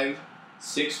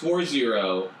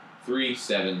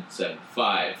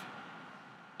 415-640-3775.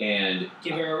 And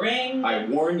give her a ring. I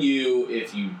warn you,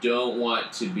 if you don't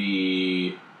want to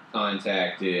be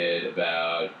contacted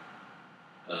about...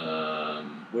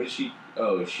 what is she...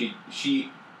 Oh, she...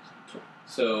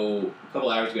 So, a couple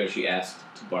hours ago, she asked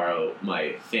to borrow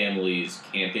my family's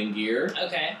camping gear.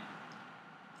 Okay.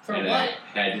 For and what?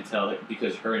 I had to tell her,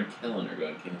 because her and Kellen are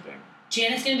going camping.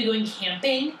 Janet's gonna be going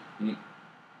camping? Mm.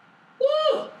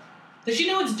 Woo! Does she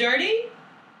know it's dirty?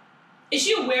 Is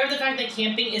she aware of the fact that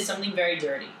camping is something very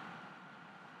dirty?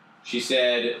 She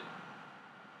said,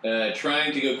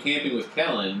 trying to go camping with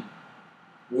Kellen,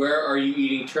 where are you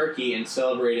eating turkey and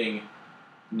celebrating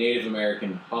Native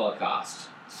American Holocaust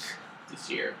this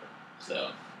year?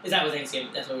 So is that what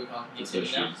Thanksgiving? That's what we call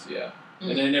Thanksgiving now? Yeah.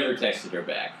 Mm. And I never texted her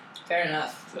back. Fair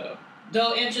enough. So.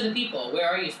 Though, answer the people. Where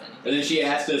are you spending? And then she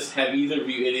asked us, have either of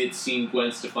you idiots seen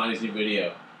Gwen Stefani's new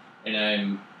video? And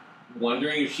I'm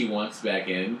wondering if she wants back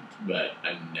in, but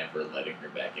I'm never letting her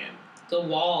back in. The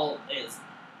wall is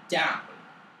down.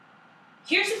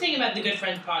 Here's the thing about the Good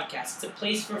Friends podcast. It's a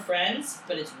place for friends,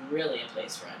 but it's really a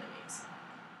place for enemies.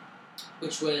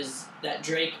 Which was that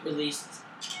Drake released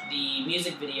the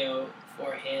music video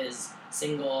for his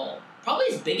single... Probably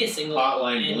his biggest single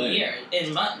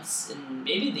in months, in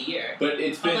maybe the year. But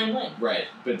it's Hotline been... Right,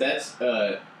 but that's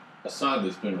a song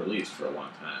that's been released for a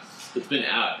long time. It's been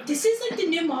out. This is like the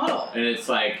new model. And it's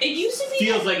like... It used to be...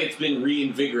 feels like it's been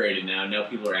reinvigorated now. Now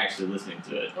people are actually listening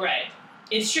to it. Right.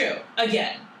 It's true.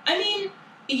 Again. I mean,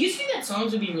 it used to be that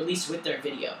songs would be released with their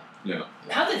video. Yeah.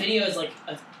 Now the video is like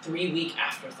a 3-week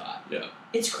afterthought. Yeah.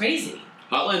 It's crazy.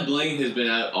 Hotline Bling has been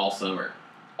out all summer.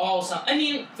 I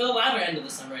mean, for the latter end of the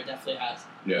summer, it definitely has.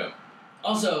 Yeah.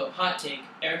 Also, hot take,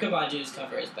 Erykah Badu's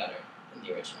cover is better than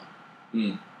the original.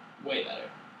 Way better.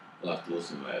 I'll have to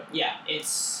listen to that. Yeah,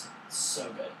 it's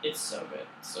so good. It's so good.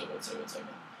 So good.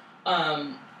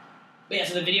 But yeah,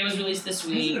 so the video was released this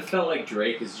week. Hasn't it felt like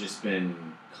Drake has just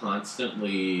been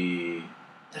constantly...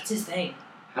 That's his thing.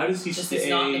 How does he just stay... It's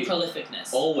not the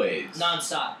prolificness. Always.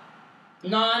 Non-stop.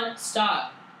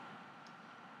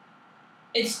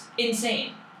 It's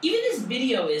insane. Even this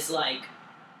video is like,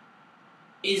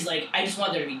 I just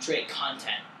want there to be Drake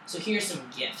content. So here's some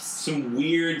gifs. Some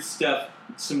weird stuff.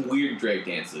 Some weird Drake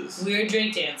dances. Isn't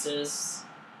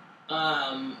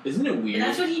it weird? And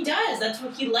that's what he does. That's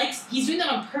what he likes. He's doing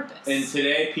that on purpose. And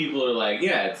today people are like,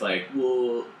 yeah, it's like,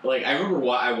 well, like, I remember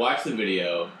I watched the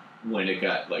video when it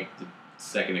got, like, the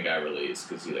second it got released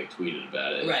because he like tweeted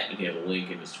about it. Right. And he had a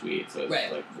link in his tweet, so it's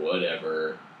Right. like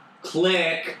whatever.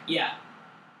 Click. Yeah.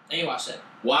 And you watched it.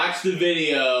 Watch the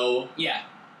video. Yeah.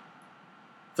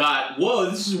 Thought, whoa,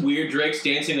 this is weird. Drake's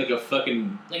dancing like a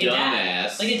fucking Like a dad.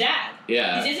 dumbass. Like a dad.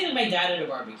 Yeah. He's dancing like my dad at a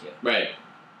barbecue. Right.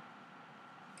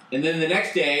 And then the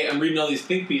next day, I'm reading all these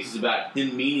think pieces about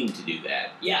him meaning to do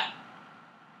that. Yeah.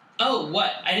 Oh,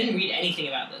 what? I didn't read anything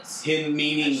about this. Him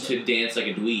meaning to dance like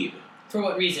a dweeb. For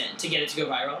what reason? To get it to go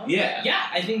viral? Yeah. Yeah,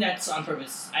 I think that's on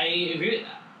purpose. I agree with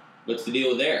that. What's the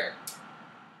deal there?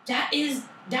 That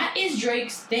is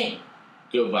Drake's thing.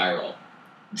 Go viral.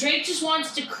 Drake just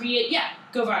wants to create,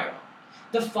 go viral.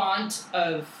 The font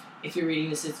of, if you're reading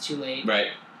this, it's too late. Right.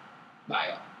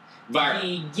 Viral. Viral.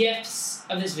 The gifs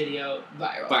of this video,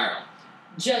 viral. Viral.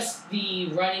 Just the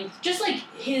running, just like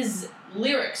his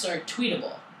lyrics are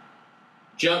tweetable.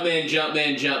 Jumpman,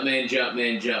 Jumpman, Jumpman,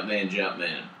 Jumpman, Jumpman,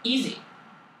 Jumpman. Easy.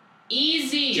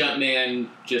 Easy. Jumpman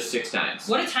just 6 times.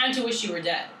 What a time to wish you were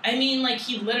dead. I mean, like,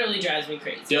 he literally drives me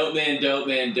crazy. Dope man, dope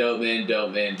man, dope man,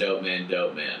 dope man, dope man,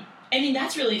 dope man. I mean,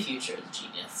 that's really Future's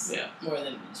genius. Yeah. More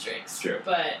than Drake's. True.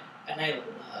 But, and I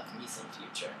love me some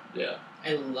Future. Yeah.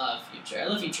 I love Future. I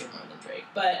love Future more than Drake.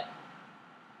 But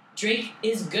Drake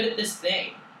is good at this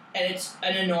thing. And it's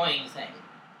an annoying thing.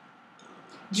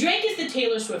 Drake is the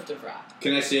Taylor Swift of rap.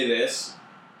 Can I say this?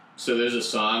 So there's a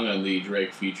song on the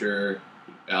Drake Future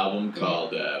album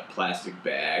called Plastic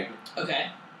Bag. Okay.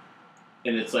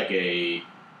 And it's like I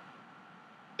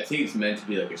think it's meant to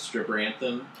be like a stripper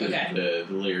anthem. Okay. The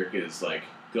lyric is like,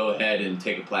 go ahead and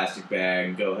take a plastic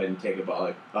bag, go ahead and take up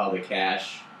all the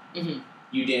cash. Mm-hmm.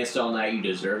 You danced all night, you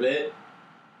deserve it.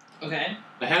 Okay.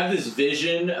 I have this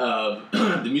vision of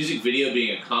the music video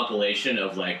being a compilation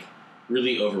of like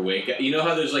really overweight guys. You know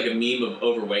how there's like a meme of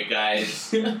overweight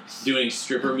guys doing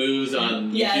stripper moves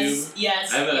on YouTube?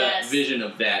 Yes, I have a vision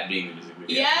of that being the music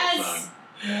video. Yes!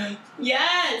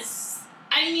 Yes!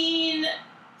 I mean,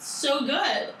 so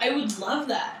good. I would love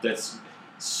that. That's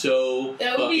so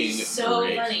That would be fucking so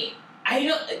great. funny.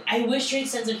 I wish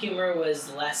Drake's sense of humor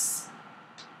was less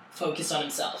focused on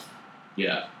himself.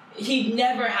 Yeah. He'd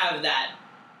never have that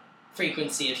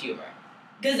frequency of humor.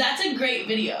 Because that's a great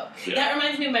video. Yeah. That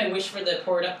reminds me of my Wish for the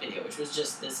Pour It Up video, which was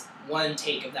just this one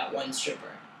take of that one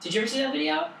stripper. Did you ever see that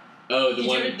video? Oh, the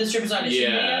one. The stripper's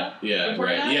audition video? Yeah, Report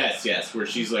right. that? Yes, where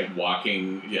she's like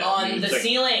walking On it's the like,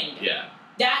 ceiling. Yeah.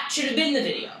 That should have been the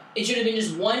video. It should have been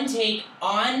just one take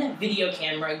on video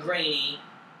camera, grainy,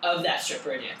 of that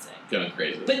stripper dancing. Going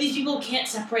crazy. But these people can't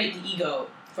separate the ego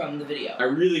from the video. I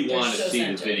really They're want to so see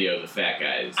centered. the video of the fat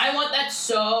guys I want that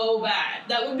so bad.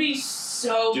 That would be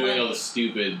so doing funny. all the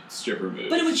stupid stripper moves.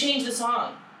 But it would change the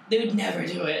song. They would never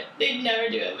do it. They'd never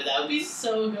do it, but that would be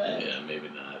so good. Yeah, maybe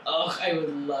not. Oh, I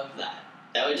would love that.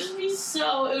 That would just be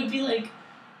so... It would be like...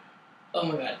 Oh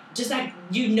my god. Just like,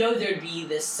 there'd be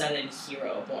this sudden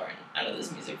hero born out of this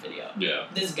music video. Yeah.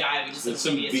 This guy would just It's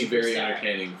be a be very superstar.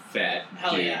 entertaining fat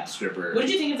Hell dude yeah. stripper. What did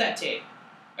you think of that tape?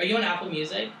 Are you on Apple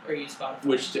Music or are you Spotify?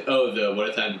 The What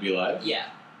a Time to Be Alive? Yeah.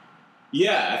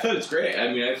 Yeah, I thought it's great. I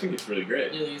mean, I think it's really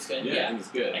great. You think it's good? Yeah, I think it's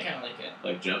good. I kind of like it.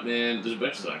 Like Jumpman, there's a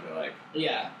bunch of songs I like.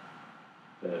 Yeah.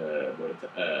 Diamond,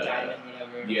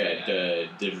 whatever. Yeah,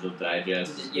 Digital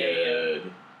Digest is Yeah, yeah.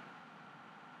 good.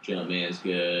 Jumpman's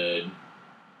good.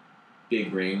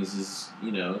 Big Rings is,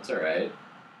 it's alright.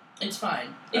 It's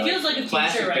fine. It feels like a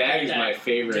Plastic Future record Bag is that my Drake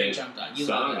favorite jumped on. You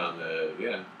song love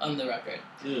it. on the record.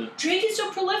 Yeah. Drake is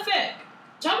so prolific.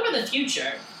 Talk about the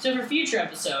future. So for future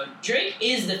episode, Drake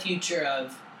is the future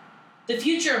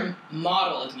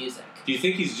model of music. Do you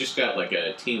think he's just got like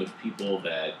a team of people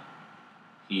that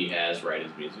he has write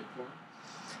his music for?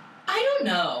 I don't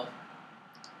know.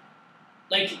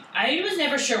 Like, I was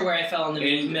never sure where I fell on the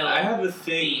Meek And Mill. I have a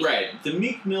thing, beef. right? The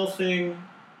Meek Mill thing.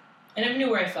 I never knew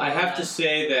where I fell. I on have that. to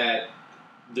say that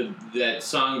that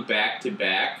song Back to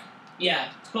Back. Yeah.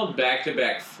 It's called Back to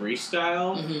Back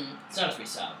Freestyle. Mm-hmm. It's not a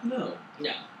freestyle. No,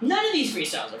 No. None of these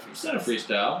freestyles are freestyles. it's not a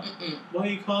freestyle. Mm-mm. Why are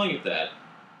you calling it that?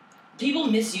 People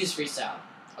misuse freestyle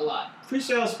a lot.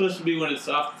 Freestyle is supposed to be when it's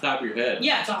off the top of your head.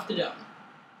 Yeah, it's off the dome.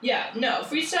 Yeah, no,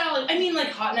 freestyle, I mean, like,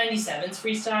 Hot 97's It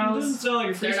freestyles. doesn't sound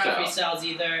like a They're not freestyle. freestyles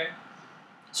either.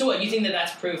 So what, you think that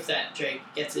that's proof that Drake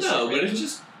gets his No, shit but written? it's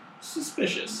just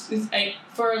suspicious.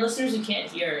 For our listeners who can't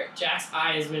hear, Jack's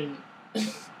eye has been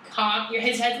cocked,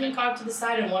 his head's been cocked to the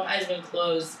side and one eye's been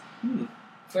closed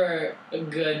for a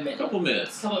good A minute. couple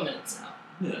minutes. Couple minutes now.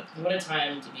 Yeah. What a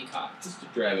time to be cocked. Just to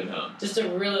drive it home. Just to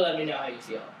really let me know how you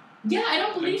feel. Yeah, I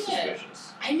don't I'm believe it.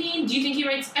 suspicious. I mean, do you think he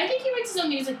writes... I think he writes his own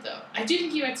music, though. I do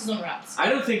think he writes his own raps. I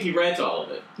don't think he writes all of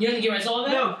it. You don't think he writes all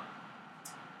of it? No.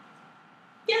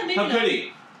 Yeah, maybe How not. could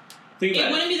he? Think It about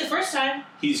it. wouldn't be the first time.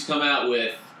 He's come out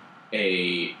with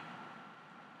a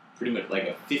pretty much like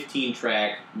a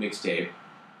 15-track mixtape,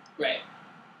 Right.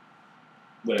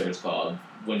 whatever it's called.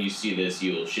 When you see this,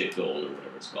 you'll shit gold or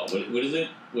whatever it's called. What is it?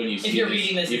 When you see If you're this,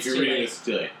 reading this, if it's you're too reading late. this, it's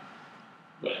too late.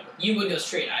 Whatever. You would go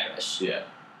straight Irish. Yeah.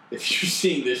 If you're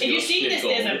seeing this, If you're you'll seeing shit this,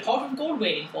 gold. there's a pot of gold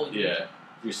waiting for you. Yeah.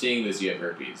 If you're seeing this, you have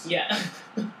herpes. Yeah.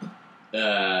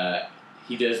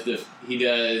 He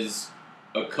does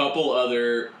a couple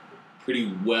other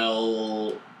pretty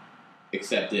well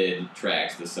accepted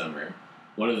tracks this summer.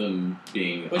 One of them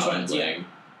being Which Hot and ones? Yeah. Bling,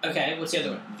 Okay, what's the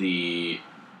other one? the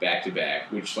back to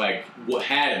back, which like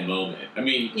had a moment. I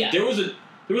mean, Yeah. there was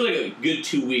like a good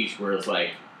 2 weeks where it's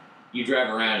like you drive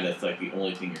around and that's like the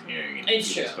only thing you're hearing in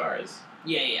It's people's true. cars.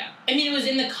 Yeah. I mean, it was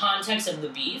in the context of the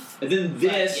beef. And then but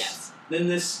this, yes. then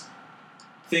this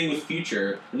thing with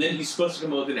Future, and then he's supposed to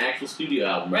come out with an actual studio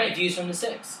album. Right, Views from the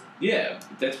Six. Yeah,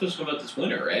 that's supposed to come out this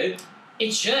winter, right?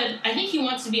 It should. I think he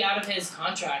wants to be out of his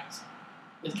contract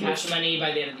with Cash Money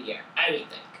by the end of the year. I would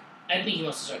think. I think he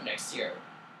wants to start next year,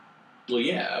 Well,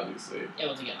 yeah, obviously.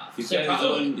 able to get off. He's So got his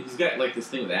probably- own. He's got like this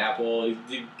thing with Apple.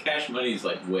 Cash Money's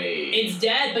like way. It's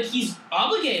dead, but he's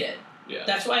obligated. Yeah.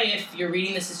 That's why if you're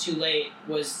reading This Is Too Late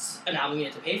was an album you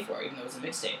had to pay for, even though it was a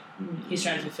mixtape. He's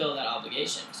trying to fulfill that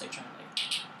obligation. He's like trying to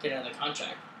get another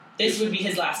contract. This would be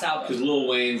his last Because album. Lil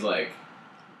Wayne's like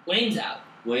Wayne's out.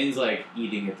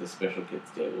 eating at the special kids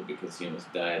table because he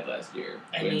almost died last year.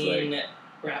 I Wayne's mean, like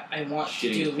rap. I want to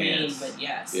shitting do his lean, pants. but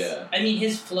yes. Yeah. I mean,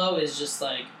 his flow is just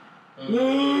like.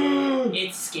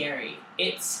 It's scary.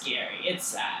 It's scary. It's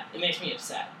sad. It makes me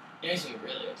upset. It makes me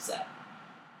really upset.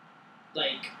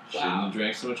 Like, shouldn't wow. have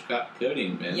drank so much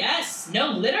codeine, man. Yes.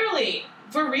 No, literally.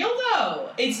 For real though.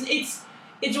 It's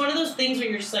one of those things where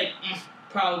you're just like,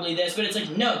 probably this, but it's like,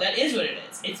 no, that is what it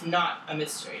is. It's not a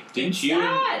mystery. Didn't It's you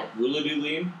sad. really do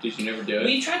lean? Did you never do it?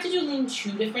 We've tried to do lean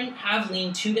two different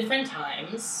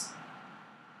times,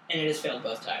 and it has failed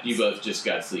both times. You both just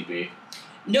got sleepy.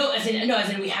 No, as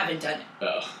in we haven't done it.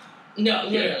 Oh. No, Yeah.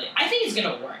 literally. I think it's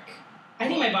gonna work. I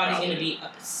think my body's Probably. gonna be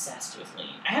obsessed with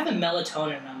lean. I have a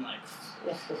melatonin, and I'm like,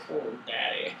 oh,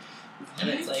 daddy. And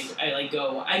it's like I like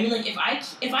go. I mean, like if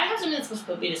I have something that's supposed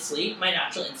to put me to sleep, my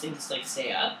natural instinct is to like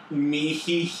stay up. Me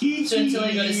he. So until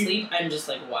I go to sleep, I'm just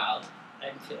like wild.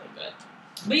 I'm feeling good.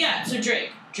 But yeah, so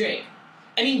Drake.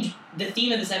 I mean, the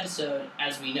theme of this episode,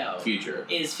 as we know, Future.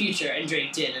 is Future, and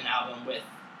Drake did an album with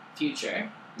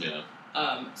Future. Yeah.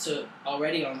 So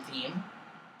already on theme.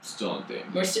 Still on theme.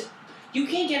 You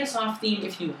can't get us off theme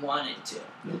if you wanted to.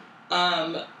 Nope.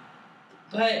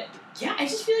 But yeah, I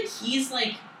just feel like he's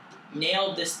like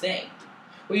nailed this thing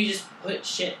where you just put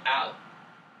shit out.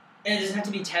 And it doesn't have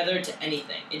to be tethered to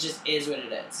anything. It just is what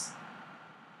it is.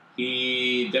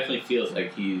 He definitely feels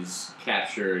like he's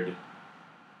captured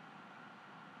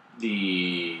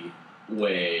the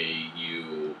way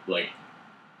you like.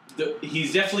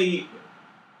 He's definitely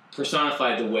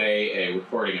personified the way a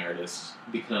recording artist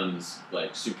becomes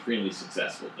like supremely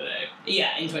successful today.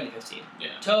 Yeah, in 2015. Yeah.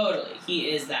 Totally. He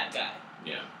is that guy.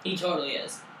 Yeah. He totally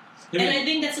is. Him And and- I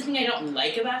think that's the thing I don't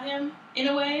like about him, in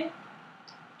a way.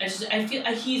 I feel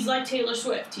he's like Taylor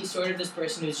Swift. He's sort of this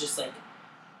person who's just like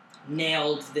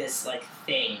nailed this like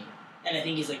thing, and I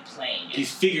think he's like playing it.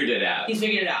 He's figured it out. He's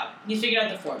figured it out. He's figured out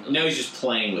the formula. Now he's just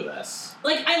playing with us.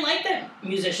 Like I like that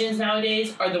musicians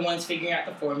nowadays are the ones figuring out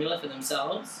the formula for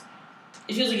themselves.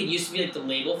 It feels like it used to be like the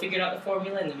label figured out the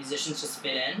formula and the musicians just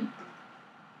fit in.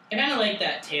 I kind of like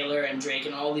that Taylor and Drake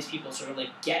and all these people sort of like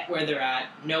get where they're at,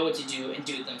 know what to do, and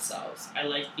do it themselves. I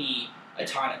like the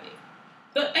autonomy.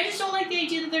 But I just don't like the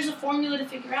idea that there's a formula to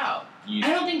figure out. You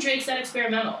I don't think Drake's that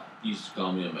experimental. used to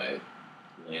call me on my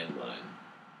landline.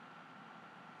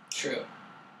 True.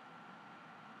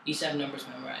 You used to have numbers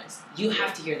memorized. You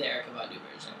have to hear the Erykah Badu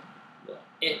version. Yeah.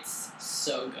 It's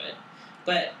so good.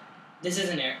 But this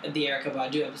isn't the Erykah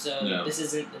Badu episode. No. This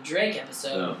isn't the Drake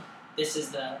episode. No. This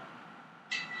is the...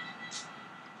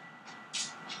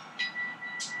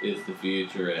 It's the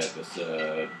future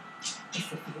episode. It's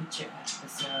the future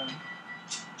episode.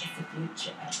 It's the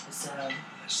future episode. No.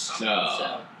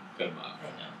 So, Cut him off.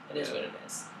 I know. It is what it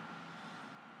is.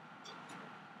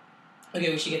 Okay,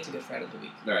 we should get to Good Friend of the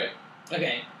Week. Alright.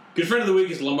 Okay. Good friend of the week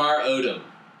is Lamar Odom.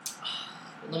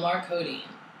 Lamar Codeine.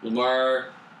 Lamar,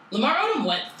 Odom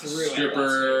went through it last week.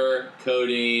 stripper,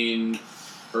 codeine,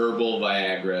 herbal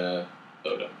Viagra,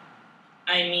 Odom.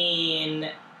 I mean,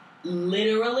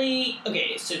 literally,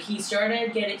 okay, so he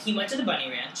went to the Bunny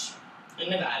Ranch in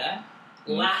Nevada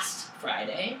last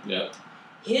Friday. Yep.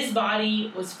 His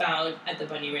body was found at the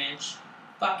Bunny Ranch,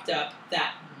 fucked up,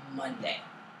 that Monday.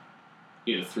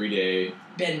 He had a 3-day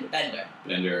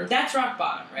bender. That's rock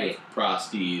bottom, right? With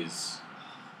prosties.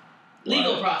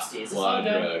 Legal prosties. A lot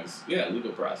of drugs. Yeah,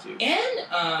 legal prosties.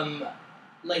 And,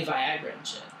 like Viagra and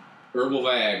shit. Herbal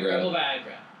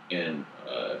Viagra. And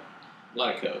a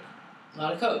lot of coke. A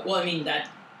lot of coke. Well, I mean, that,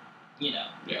 Yeah,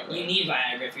 right. You need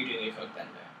Viagra if you're doing a coke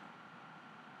bender.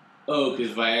 Oh,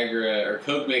 because Viagra or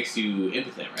coke makes you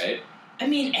impotent, right? I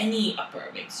mean, any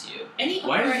upper makes you. Any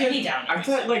Why upper, does any downer. I makes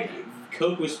thought, you like, impotent.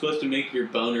 coke was supposed to make your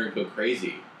boner go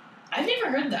crazy. I've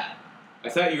never heard that. I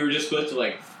thought you were just supposed to,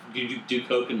 like, do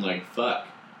coke and, like, fuck.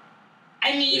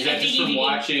 I mean, Is that just from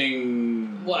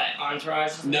watching... What,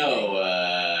 Entourage?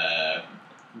 No,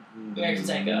 American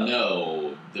Psycho?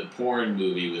 No, the porn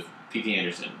movie with P.T.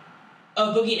 Anderson.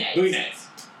 Oh, Boogie Nights. Boogie Nights.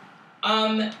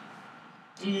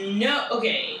 No,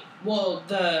 okay. Well,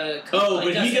 the coke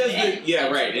but he does the... Yeah,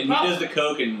 right, and he does the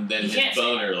coke and then his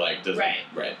boner, like, doesn't...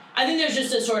 Right. I think there's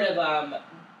just a sort of,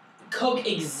 coke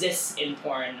exists in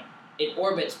porn. It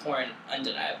orbits porn,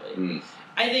 undeniably. Mm.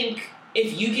 I think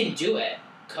if you can do it,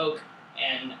 coke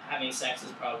and having sex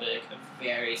is probably like a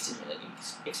very stimulating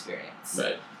experience.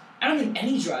 Right. I don't think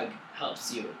any drug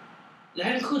helps you.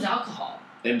 That includes alcohol.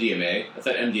 MDMA? I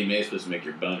thought MDMA is supposed to make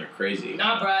your boner crazy.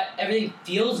 Nah, bruh. Everything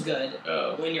feels good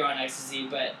when you're on ecstasy,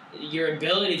 but your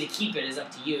ability to keep it is up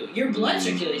to you. Your blood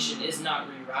circulation is not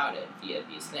rerouted via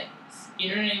these things.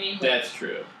 You know what I mean? Like, that's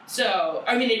true. So,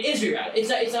 I mean, it is rerouted.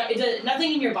 It's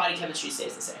nothing in your body chemistry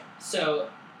stays the same. So,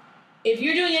 if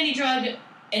you're doing any drug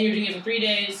and you're doing it for 3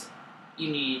 days,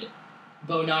 you need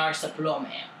Bonar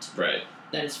Supplement. Right.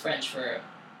 That is French for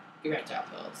erectile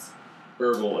pills.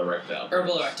 Herbal erectile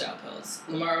pills.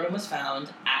 Lamar Odom was found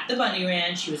at the Bundy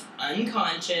Ranch. He was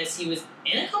unconscious. He was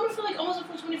in a coma for like almost a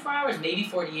full 24 hours, maybe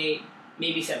 48,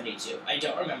 maybe 72. I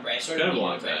don't remember. I sort of kind of a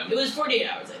long time. It was 48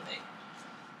 hours, I think.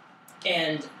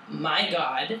 And my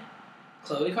God,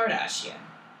 Khloe Kardashian.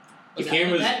 The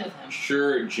cameras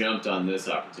sure jumped on this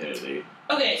opportunity.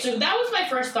 Okay, so that was my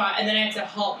first thought, and then I had to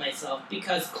halt myself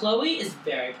because Khloe is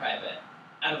very private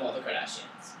out of all the Kardashians.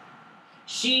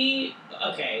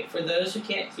 For those who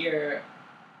can't hear,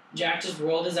 Jack just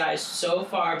rolled his eyes so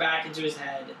far back into his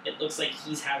head, it looks like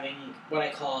he's having what I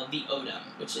call the Odom,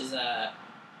 which is a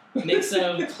mix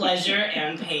of pleasure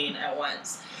and pain at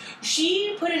once.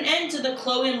 She put an end to the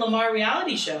Khloe and Lamar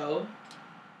reality show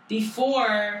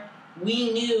before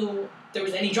we knew there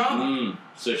was any drama.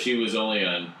 So she was only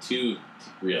on 2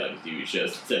 reality TV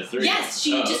shows instead of 3. Yes,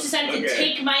 she just decided to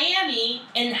take Miami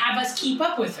and have us keep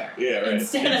up with her. Yeah, right.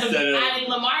 Instead of adding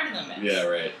Lamar to the mix. Yeah,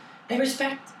 right. I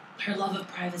respect her love of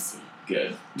privacy.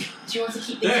 Good. She wants to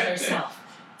keep things to herself.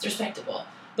 It's respectable.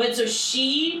 But so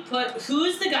she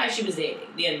who's the guy she was dating?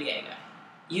 The NBA guy.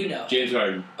 You know. James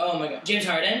Harden. Oh my God. James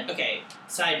Harden? Okay,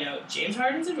 side note. James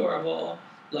Harden's adorable.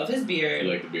 Love his beard.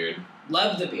 You like the beard?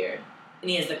 Love the beard. And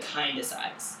he has the kindest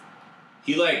eyes.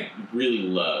 He, like, really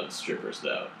loves strippers,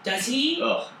 though. Does he?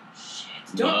 Oh.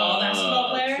 Shit. Don't all basketball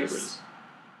players?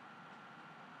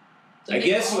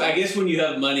 Strippers. I guess when you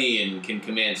have money and can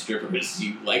command strippers,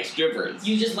 you like strippers.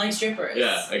 You just like strippers.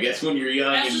 Yeah, I guess when you're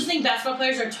young. I just think basketball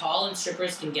players are tall and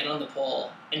strippers can get on the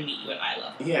pole and meet you at eye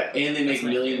level. Yeah, and they make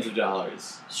millions of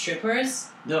dollars. Strippers?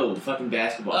 No, the fucking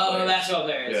basketball players. Oh, basketball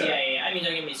players. Yeah. I mean,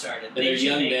 don't get me started. And they're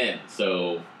young men,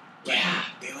 so. Yeah,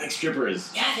 they like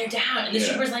strippers. Yeah, they're down, and the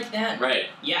strippers like them. Right.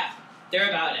 Yeah, they're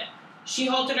about it. She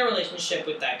halted her relationship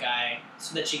with that guy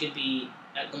so that she could be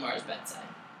at Lamar's bedside.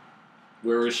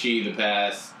 Where was she the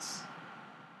past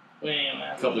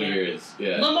couple of years?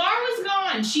 Yeah. Lamar was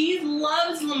gone. She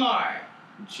loves Lamar.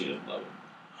 She doesn't love him.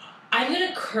 I'm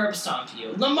gonna curb stomp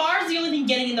you. Lamar's the only thing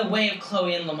getting in the way of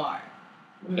Khloe and Lamar.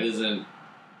 Why doesn't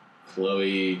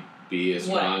Khloe be a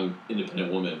strong,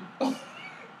 independent woman?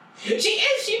 She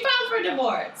is. She filed for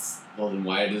divorce. Well, then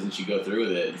why doesn't she go through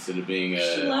with it instead of being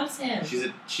a... She loves him.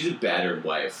 She's a battered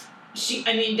wife. I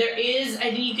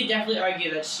think you could definitely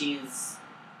argue that she's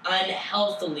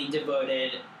unhealthily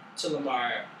devoted to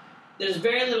Lamar. There's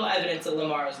very little evidence that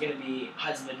Lamar is going to be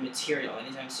husband material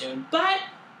anytime soon. But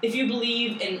if you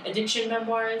believe in addiction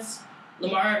memoirs,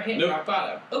 Lamar hit rock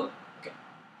bottom. Oh, okay.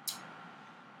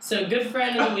 So, good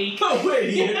friend of the week. Oh, wait,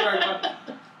 he hit rock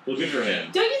bottom. Well, good for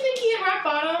him. Don't you think he hit rock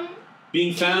bottom?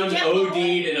 Being found OD'd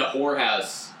in a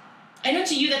whorehouse. I know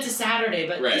to you that's a Saturday,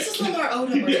 but this is Lamar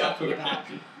Odom we're talking about.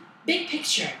 Big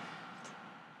picture.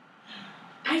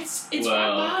 It's rock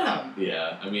bottom.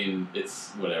 Yeah, I mean,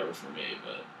 it's whatever for me,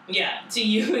 but... Yeah, to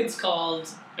you it's called...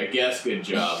 I guess good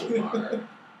job, Lamar.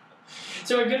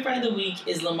 So our good friend of the week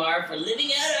is Lamar for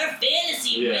living out our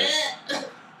fantasy, bruh.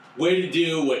 Way to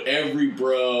do what every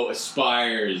bro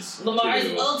aspires Lamar's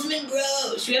to. ultimate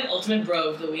bro. Should we have ultimate bro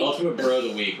of the week? Ultimate bro of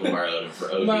the week, Lamar Odom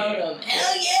for OD. Lamar Odom.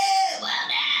 Hell yeah! Wow.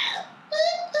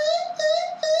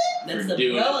 That's for the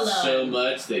doing bro it alarm. so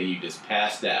much that you just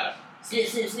passed out. Sniff,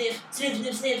 sniff, sniff, sniff,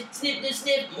 sniff, sniff, sniff, sniff,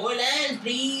 sniff. More lines,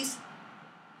 please.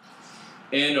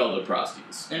 And all the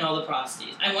prosties. And all the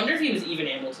prosties. I wonder if he was even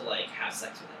able to, like, have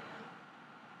sex with anyone.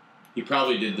 He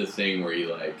probably did the thing where he,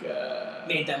 like,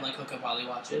 Made them, like, hook up while he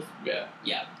watches. yeah.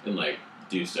 Yeah. And, like,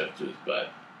 do stuff to his butt.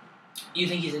 You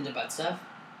think he's into butt stuff?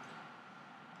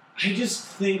 I just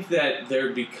think that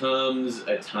there becomes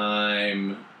a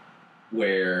time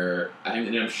where,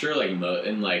 I'm sure,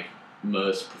 like,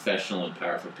 most professional and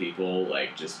powerful people,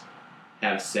 like, just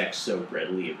have sex so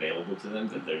readily available to them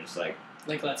that they're just like,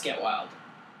 Like, let's get wild.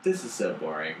 this is so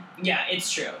boring. Yeah,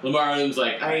 it's true. Lamar Odom's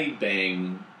like, I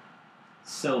bang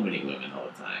so many women all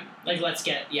the time. Like, let's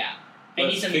get, yeah. I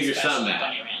Let's need something figure special something at out.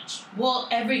 Bunny Ranch. Well,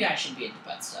 every guy should be into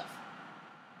butt stuff.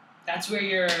 That's where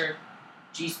your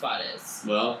G-spot is.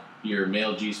 Well, your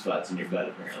male G-spot's in your butt,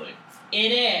 apparently.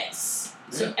 It is.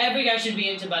 So Yeah. every guy should be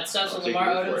into butt stuff, so I'll take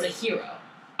Lamar your word Odom's for a it. hero.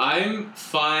 I'm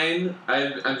fine.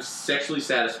 I'm sexually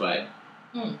satisfied.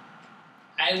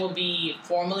 I will be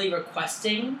formally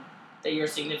requesting that your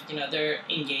significant other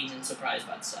engage in surprise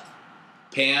butt stuff.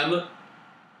 Pam,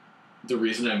 the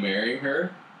reason I'm marrying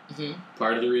her, Mm-hmm.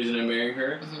 part of the reason I'm marrying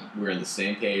her, Mm-hmm. we're on the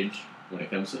same page when it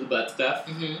comes to the butt stuff.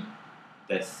 Mm-hmm.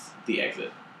 That's the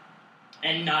exit.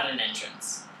 And not an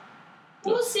entrance.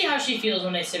 We'll see how she feels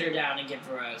when I sit her down and give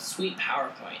her a sweet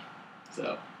PowerPoint.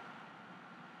 So,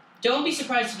 Don't be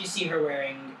surprised if you see her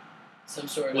wearing some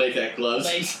sort of... latex gloves.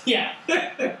 Like, yeah.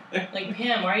 Like,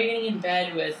 Pam, why are you getting in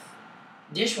bed with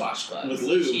dishwash gloves? With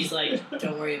lube. She's like,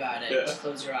 don't worry about it. Yeah. Just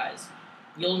close your eyes.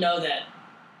 You'll know that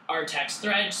our text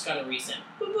thread just got a recent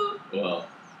boop boop Well,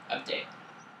 update.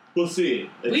 we'll see.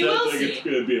 It We sounds will like see. it's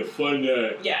gonna be a fun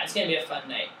night. Yeah, it's gonna be a fun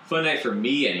night. Fun night for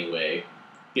me, anyway.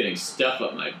 Getting stuff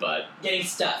up my butt. Getting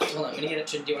stuffed. Hold on, I'm gonna get up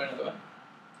to do another one.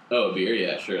 Oh, a beer?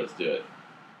 Yeah, sure, let's do it.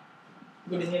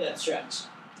 What do you think of that stretch?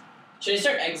 Should I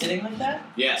start exiting like that?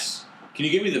 Yes. Can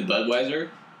you give me the Budweiser?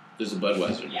 There's a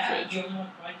Budweiser in the Yeah. fridge. You want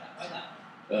why that?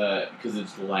 Why that? Because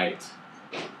it's light.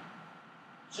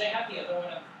 Should I have the other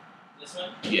one of this one?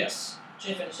 Yes.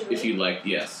 Should I finish it? If you like,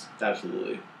 yes,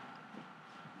 absolutely.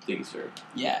 Thank you, sir.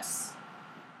 Yes.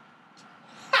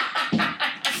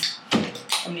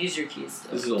 I'm gonna use your keys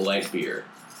still. This is a light beer.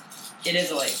 It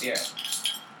is a light beer.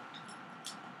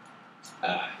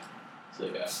 So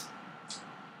yeah.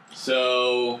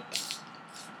 So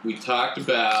we talked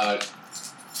about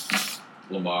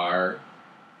Lamar.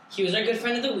 He was our good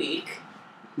friend of the week.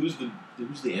 Who's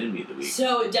the enemy of the week?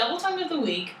 So, Double Tongue of the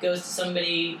Week goes to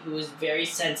somebody who is very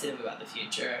sensitive about the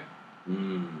future.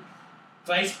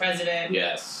 Vice President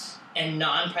Yes. and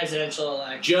non-presidential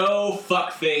elect Joe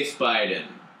Fuckface Biden.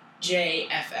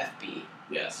 JFFB.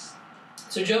 Yes.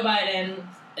 So Joe Biden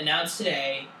announced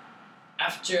today,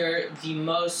 after the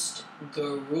most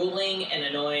grueling and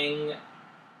annoying,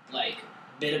 like,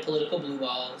 bit of political blue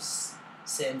balls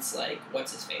since, like,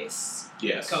 what's his face?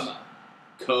 Yes. Como.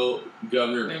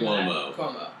 Governor Remember Cuomo. that?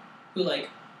 Cuomo. Who, like,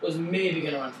 was maybe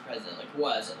gonna run for president, like,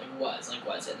 was,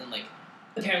 and then, like,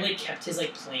 apparently kept his,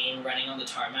 like, plane running on the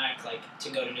tarmac, like,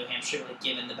 to go to New Hampshire, like,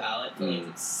 given the ballot for,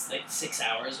 like, 6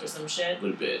 hours or some shit.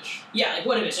 What a bitch. Yeah, like,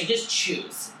 what a bitch. Like, just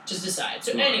choose. Just decide.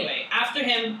 So, Right. anyway, after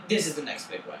him, this is the next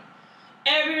big one.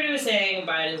 Everybody was saying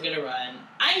Biden's gonna run.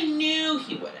 I knew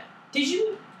he wouldn't. Do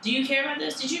you care about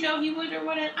this? Did you know he would or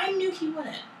wouldn't? I knew he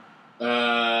wouldn't.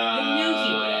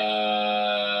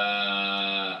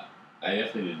 I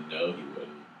definitely didn't know he wouldn't.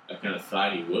 I kind of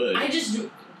thought he would.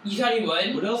 You thought he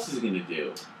would? What else is he gonna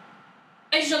do?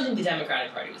 I just don't think the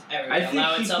Democratic Party was ever I going to think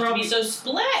allow he itself to probably- be so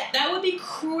split. That would be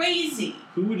crazy.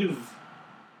 Who would have?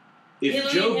 If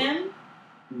Hillary Joe, and him?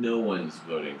 no one's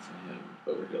voting for him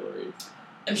over Hillary.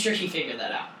 I'm sure he figured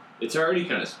that out. It's already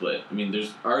kind of split. I mean,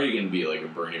 there's already going to be like a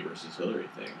Bernie versus Hillary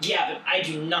thing. Yeah, but I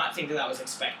do not think that was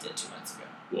expected 2 months ago.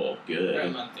 Well, Or a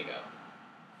good. month ago.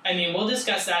 I mean, we'll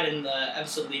discuss that in the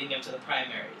episode leading up to the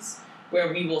primaries,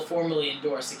 where we will formally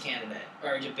endorse a candidate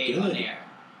or a debate on Good. air.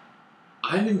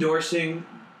 I'm endorsing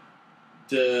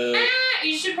the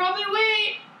You should probably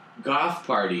wait. Goth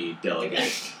Party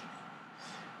delegate.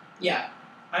 Yeah,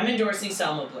 I'm endorsing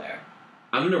Selma Blair.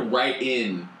 I'm going to write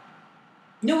in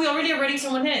No, we already are writing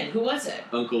someone in. Who was it?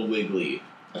 Uncle Wiggly.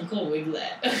 Uncle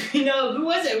Wiglet. No, who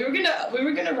was it? We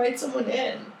were gonna write someone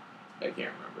in. I can't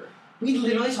remember. We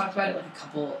literally talked about it like a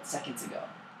couple seconds ago.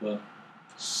 Well,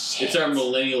 Shit. it's our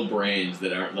millennial brains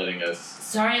that aren't letting us.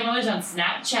 Sorry, I'm always on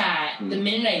Snapchat. The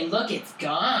minute I look, it's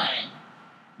gone.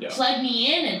 Yeah. Plug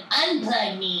me in and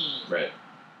unplug me. Right.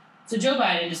 So Joe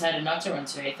Biden decided not to run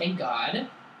today, thank God.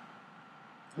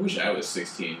 I wish I was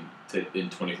 16 in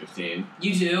 2015.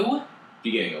 You do?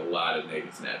 be getting a lot of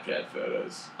naked Snapchat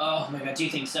photos. Oh my god, do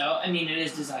you think so? I mean, it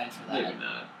is designed for that. Maybe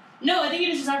not. No, I think it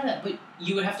is designed for that. But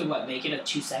you would have to make it a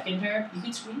 2-second pair? You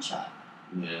can screenshot.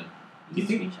 Yeah. You Do you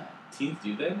can think screenshot. teens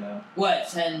do that now? What?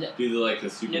 Send. Do the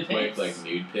super Nude quick pics?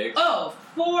 nude pics? Oh,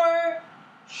 for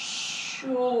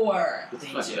sure. It's they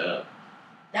fucked do. up.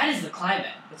 That is the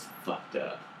climate. It's fucked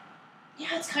up. Yeah,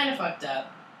 it's kind of fucked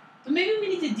up. But maybe we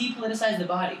need to depoliticize the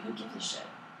body. Who gives a shit?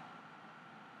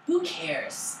 Who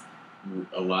cares?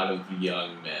 A lot of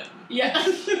young men. Yeah.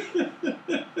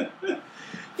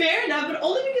 Fair enough, but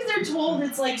only because they're told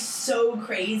it's so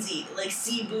crazy to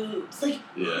see boobs.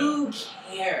 Yeah. Who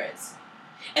cares?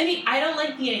 I mean, I don't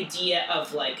like the idea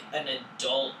of an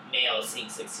adult male seeing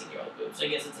 16-year-old boobs. I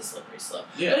guess it's a slippery slope.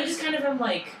 Yeah. But I just kind of am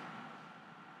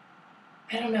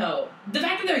I don't know. The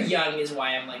fact that they're young is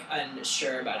why I'm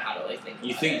unsure about how to think about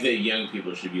You think it. that young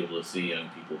people should be able to see young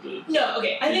people boobs? No,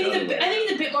 okay. I think In other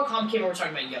it's a bit more complicated when we're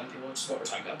talking about young people, which is what we're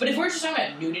talking about. But if we're just talking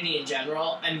about nudity in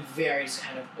general, I'm very just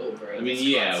kind of over it. I mean, It's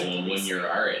yeah, constantly when you're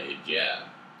our age, yeah.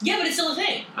 Yeah, but it's still a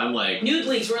thing. I'm like... Nude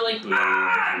leaks, we're boobs, and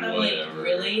I'm whatever.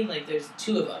 really? There's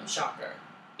 2 of them. Shocker.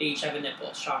 They each have a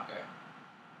nipple. Shocker.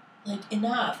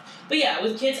 Enough. But yeah,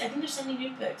 with kids, I think they're sending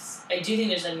nude pics. I do think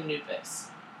they're sending nude pics.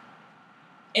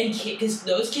 And because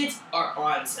those kids are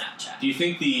on Snapchat. Do you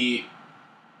think the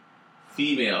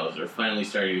females are finally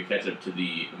starting to catch up to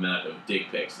the amount of dick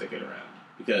pics that get around?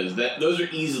 Because those are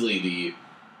easily the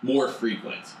more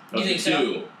frequent of You the think so?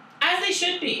 two. As they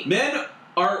should be. Men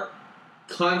are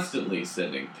constantly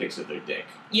sending pics of their dick.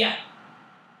 Yeah.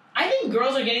 I think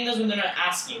girls are getting those when they're not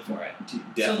asking for it.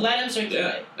 Definitely. So let them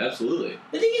circulate. Yeah, absolutely.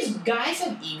 The thing is, guys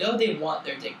have ego. They want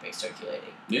their dick pics circulating.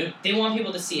 Yeah. They want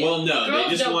people to see it. Well, no, Girls they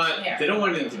just don't want... care. They don't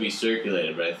want it to be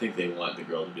circulated, but I think they want the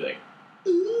girl to be like,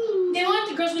 ooh. They want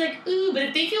the girls to be ooh, but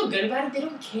if they feel good about it, they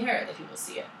don't care that people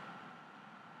see it.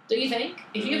 Don't you think?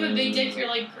 If you have a big dick, you're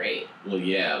great. Well,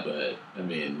 yeah, but, I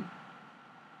mean,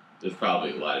 there's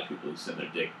probably a lot of people who send their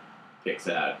dick pics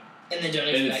out. And then don't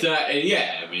And expect it's not, and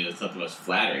yeah, I mean, it's not the most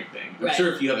flattering thing. I'm Right.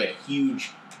 sure if you have a huge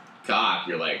cock,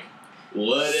 you're like,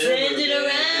 whatever. Send it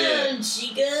man. around,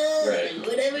 chica. Right.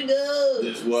 Whatever goes.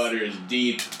 This water is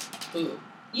deep. Ooh.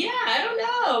 Yeah, I don't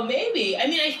know. Maybe. I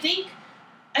mean, I think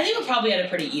we're probably at a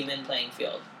pretty even playing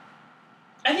field.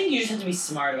 I think you just have to be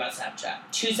smart about Snapchat.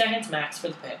 2 seconds max for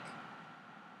the pic.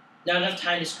 Not enough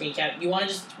time to screen cap. You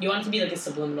want it to be a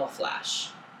subliminal flash.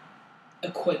 A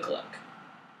quick look.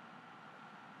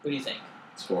 What do you think?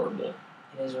 It's horrible.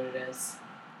 It is what it is.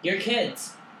 Your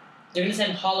kids. They're gonna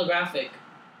send holographic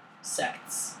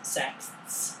sexts.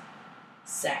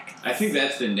 I think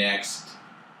that's the next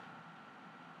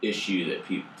issue that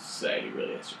society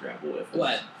really has to grapple with.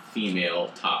 What? Female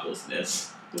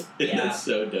toplessness. Yeah. That's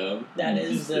so dumb. That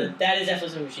is definitely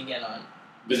something we should get on.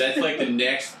 But that's the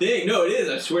next thing. No, it is.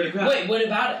 I swear to God. Wait, what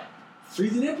about it? Free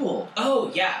the nipple.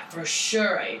 Oh yeah, for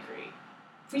sure I agree.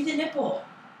 Free the nipple.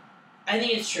 I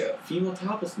think it's true. Female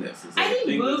toplessness. Is I a think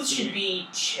thing boobs that's- should be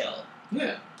chill.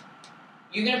 Yeah.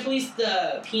 You're gonna police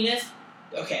the penis?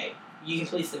 Okay, you can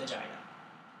police the vagina.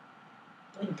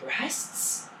 But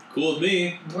breasts? Cool with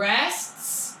me.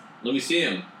 Breasts? Let me see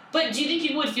him. But do you think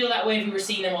people would feel that way if we were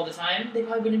seeing them all the time? They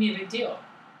probably wouldn't be a big deal.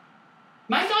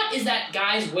 My thought is that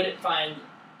guys wouldn't find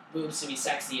boobs to be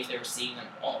sexy if they were seeing them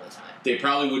all the time. They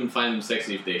probably wouldn't find them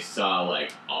sexy if they saw,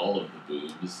 all of the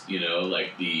boobs,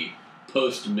 the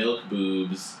post-milk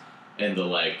boobs and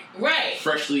the, Right.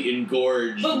 freshly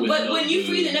engorged But with milk when you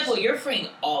free the boobs. nipple, you're freeing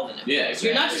all the nipples. Yeah, exactly.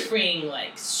 You're not just freeing,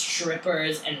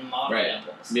 strippers and model Right.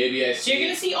 nipples. Maybe I So see you're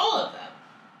going to see all of them.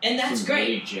 And that's some great.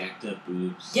 really jacked up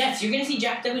boobs. Yes, you're gonna see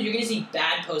jacked up boobs. You're gonna see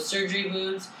bad post-surgery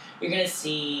boobs. You're gonna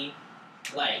see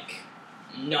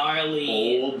gnarly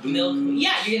Old milk. boobs.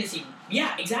 Yeah, you're gonna see.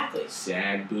 Yeah, exactly.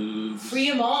 Sag boobs.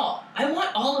 Free them all. I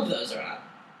want all of those around.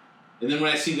 And then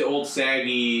when I see the old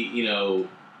saggy,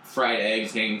 fried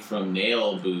eggs hanging from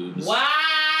nail boobs. Wow!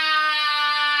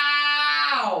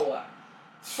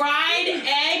 Fried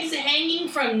eggs hanging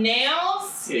from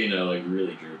nails.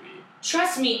 Really droopy.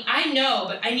 Trust me, I know,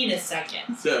 but I need a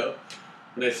second. So,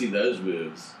 when I see those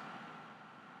boobs,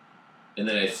 and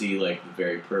then I see, the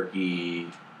very perky,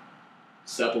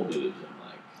 supple boobs, I'm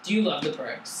like... Do you love the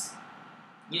perks?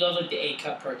 You love, the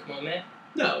 8-cup perk moment?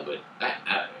 No, but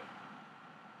I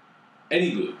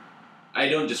any boob. I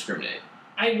don't discriminate.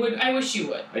 I wish you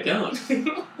would. I don't.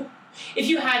 If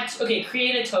you had to, okay,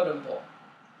 create a totem pole.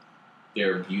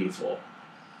 They're beautiful.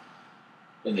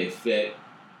 And they fit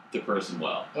the person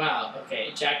well. Wow,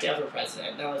 okay, Jack Dale for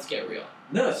president. Now let's get real.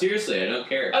 No, seriously, I don't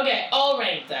care. Okay, I'll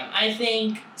rank them. I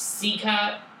think C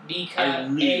cut, B cut, I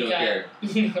really A don't cut. care.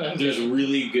 I'm There's kidding.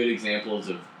 really good examples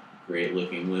of great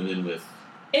looking women with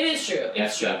It is true.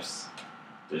 It's true. F-cups.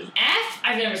 There's F?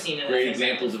 I've never seen it. great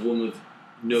examples of women with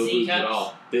no Z boobs at cups?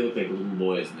 all. They look like little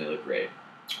boys and they look great.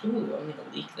 Ooh, I'm gonna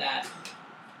leak that.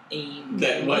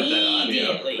 That what, that audio?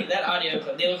 Immediately. That audio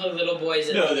clip. They look like little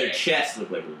boys. No, their chests look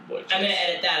like little boy chests. I'm gonna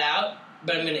edit that out,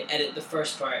 but I'm gonna edit the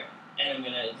first part and I'm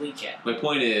gonna leak it. My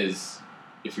point is,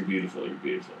 if you're beautiful, you're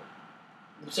beautiful.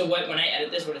 So when I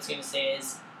edit this, what it's gonna say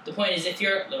is, the point is, if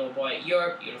you're a little boy,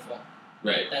 you're beautiful.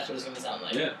 Right. That's what it's gonna sound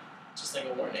like. Yeah. Just like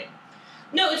a warning.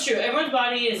 No, it's true. Everyone's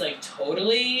body is like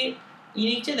totally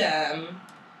unique to them.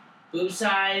 Boob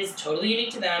size, totally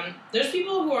unique to them. There's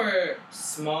people who are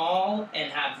small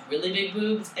and have really big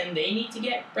boobs, and they need to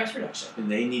get breast reduction. And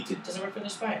they need to... It doesn't work for their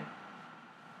spine.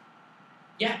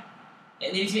 Yeah.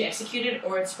 It needs to be executed,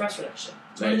 or it's breast reduction.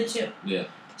 It's one of the two. Yeah.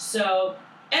 So,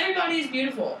 everybody is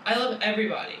beautiful. I love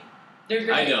everybody. They're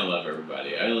great. I don't love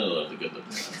everybody. I only love the good-looking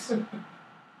ones.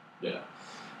 Yeah.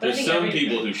 But I There's think some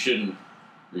people who shouldn't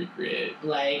recreate,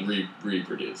 like,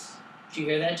 reproduce. do you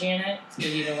hear that, Janet? It's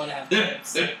because you don't want to have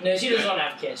kids. No, she doesn't want to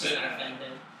have kids. She's not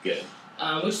offended. Good.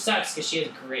 Which sucks because she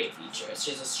has great features.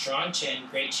 She has a strong chin,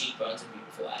 great cheekbones, and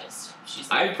beautiful eyes. She's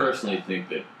I personally think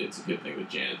that it's a good thing that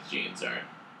Janet's genes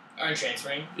aren't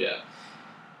transferring. Yeah.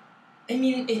 I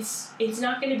mean, it's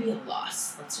not going to be a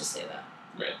loss. Let's just say that.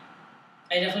 Right.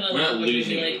 I definitely We're not look at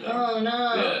losing like, anything. oh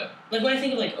no. Yeah. Like when I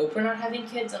think of like Oprah not having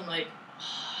kids, I'm like,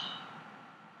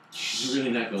 She's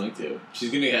really not going to.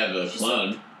 She's going to have a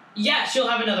clone. yeah, she'll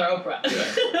have another Oprah.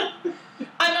 Yeah.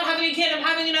 I'm not having a kid. I'm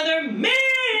having another me.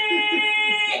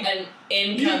 And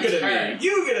in You comes get a her. me.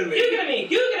 You get a me. You get a me.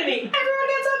 You get a me. Everyone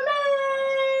gets a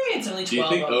me. It's only 12. Do you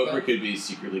think Oprah Oprah could be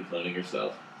secretly cloning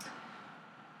herself?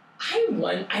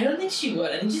 I don't think she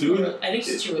would. I think she's. Too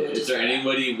religious. Is there for that.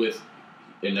 anybody with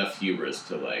enough hubris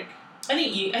to like?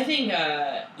 I think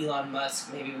Elon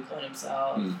Musk maybe would clone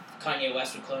himself. Kanye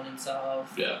West would clone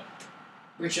himself. Yeah.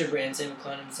 Richard Branson would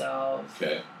clone himself.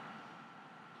 Okay.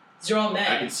 These are all men.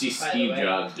 I could see by the Steve way.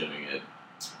 Jobs doing it.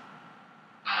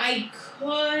 I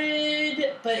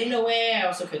could, but in a way, I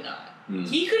also could not. Hmm.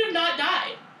 He could have not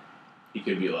died. He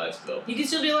could be alive still. He could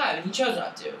still be alive, and he chose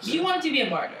not to. He Yeah. wanted to be a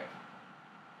martyr,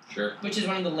 Sure. which is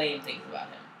one of the lame things about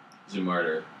him. He's a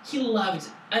martyr. He loved.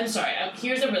 I'm sorry.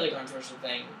 Here's a really controversial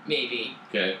thing. Maybe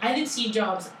Okay. I think Steve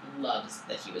Jobs loves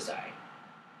that he was dying.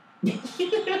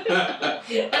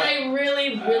 And I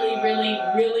really, really, really,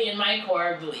 really, in my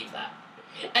core, believe that.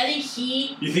 I think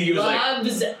he You think he was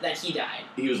loves that he died.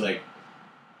 He was like,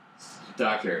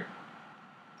 doctor,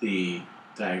 the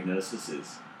diagnosis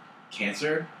is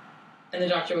cancer? And the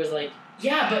doctor was like,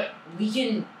 yeah, but we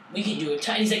can do it.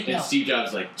 And he's like, And no. Steve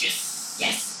Jobs like,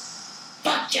 Yes!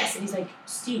 Fuck yes! And he's like,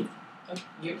 Steve,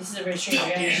 this is a very strange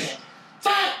Fuck reaction. yeah.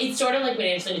 Fuck! It's sort of like when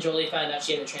Angelina Jolie found out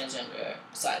she had a transgender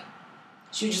side.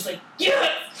 She was just like,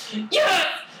 yes! Yes!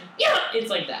 Yeah! It's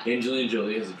like that. Angelina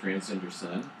Jolie has a transgender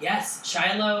son. Yes,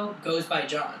 Shiloh goes by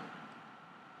John.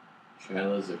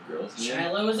 Shiloh's a girl's name?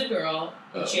 Shiloh is a girl.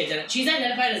 Oh. She's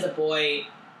identified as a boy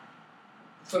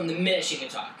from the minute she could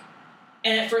talk.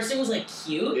 And at first it was like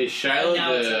cute. Is Shiloh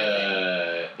Now it's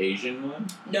the Asian one?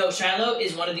 No, Shiloh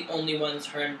is one of the only ones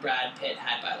her and Brad Pitt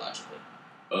had biologically.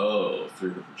 Oh,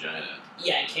 through her vagina.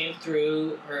 Yeah, it came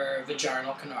through her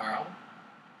vaginal canal.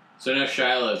 So now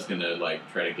Shiloh's gonna like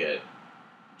try to get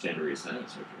gender reassignment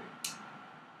surgery.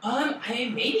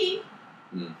 Maybe.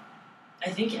 Hmm. I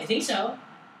think so.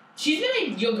 She's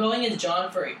been going as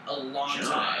John for a long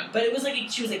time, but it was like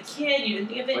she was a kid. You didn't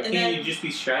think of it, Why and can't then you just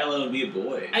be Shiloh and be a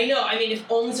boy? I know. I mean, if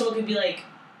only someone could be like,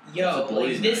 "Yo, It's a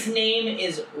boy's like this name. name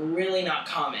is really not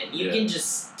common. You Yeah. can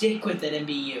just stick with it and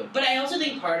be you." But I also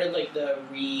think part of like the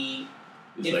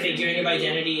It's like figuring of you-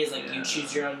 identity is like yeah. you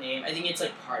choose your own name. I think it's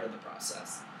like part of the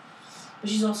process. But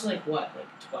she's also like what, like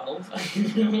 12?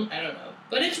 I don't know.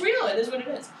 But it's real. It is what it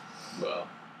is. Well,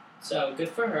 So good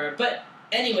for her. But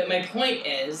anyway, my point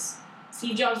is,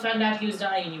 Steve Jobs found out he was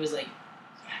dying, and he was like,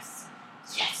 yes,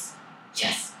 yes,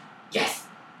 yes, yes.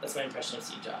 That's my impression of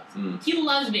Steve Jobs. He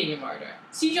loves being a martyr.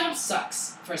 Steve Jobs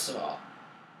sucks, first of all.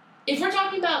 If we're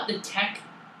talking about the tech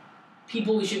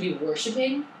people we should be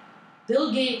worshipping,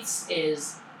 Bill Gates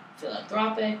is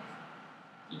philanthropic.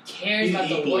 He cares he's about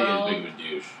the equally as world. big of a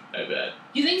douche, I bet.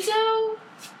 You think so?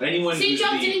 Anyone Steve who's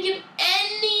Jobs the- didn't give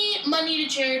any money to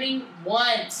charity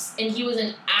once, and he was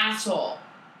an asshole.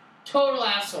 Total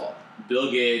asshole.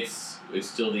 Bill Gates is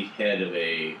still the head of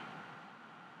a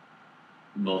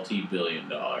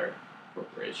multi-billion-dollar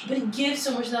corporation. But he gives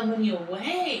so much of that money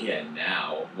away. Yeah,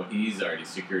 now when he's already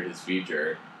secured his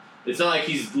future. It's not like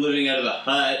he's living out of the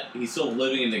hut. He's still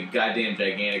living in the goddamn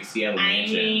gigantic Seattle I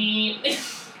mansion. mean,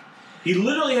 He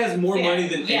literally has more Fair. money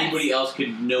than Yes. anybody else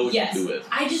could know what Yes. to do with.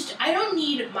 I don't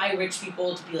need my rich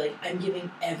people to be like, I'm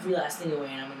giving every last thing away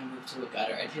and I'm gonna move to a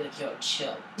gutter. I'd be like, yo,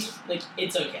 chill. Like,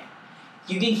 it's okay.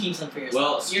 You can keep some for yourself.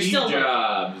 Well, You're Steve still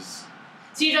Jobs.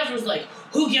 Steve Jobs was like,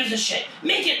 who gives a shit?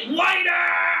 Make it whiter!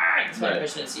 That's my Right.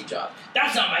 impression of Steve Jobs.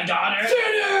 That's not my daughter!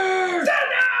 Thinner! Thinner!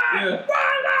 Yeah.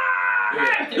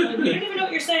 Whiter! They're like, we don't even know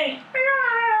what you're saying.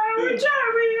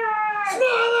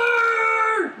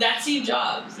 Smaller! That's Steve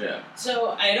Jobs. Yeah.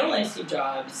 So, I don't like Steve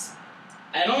Jobs.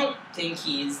 I don't think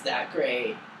he's that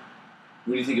great.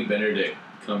 What do you think of Benedict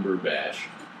Cumberbatch?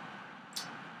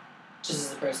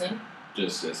 Just as a person.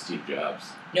 Just as Steve Jobs.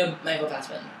 No, Michael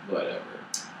Fassbender. Whatever.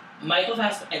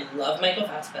 I love Michael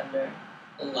Fassbender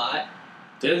a lot.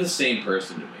 They're the same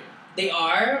person to me. They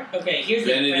are? Okay, here's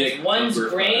the Benedict difference. One's Cumberbatch.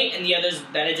 great and the other's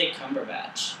Benedict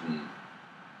Cumberbatch. Mm.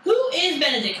 Who is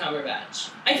Benedict Cumberbatch?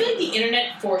 I feel like the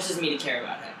internet forces me to care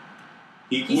about him.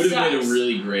 He would have made a sucks.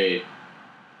 really great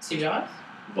Steve Jobs?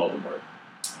 Voldemort.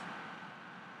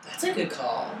 That's a good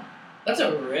call. That's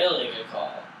a really good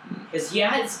call. Because he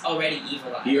has already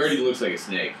evil eyes. He already looks like a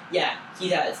snake. Yeah, he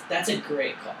does. That's a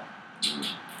great call.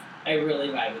 I really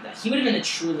vibe with that. He would have been a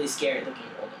truly scary looking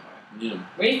Voldemort. Yeah.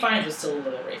 Ray Fiennes was still a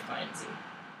little Ray Fiennes-y.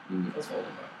 Mm. Was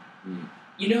Voldemort. Mm.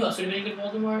 You know who else would have been a good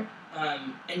Voldemort?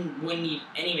 And wouldn't need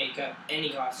any makeup, any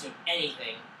costume,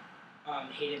 anything.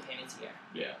 Hayden Panettiere.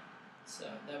 Yeah. So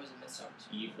that was a missed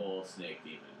opportunity. Evil snake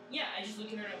demon. Yeah, I just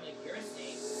look at her and I'm like, you're a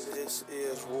snake. This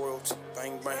is royalty.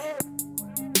 Bang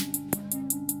bang.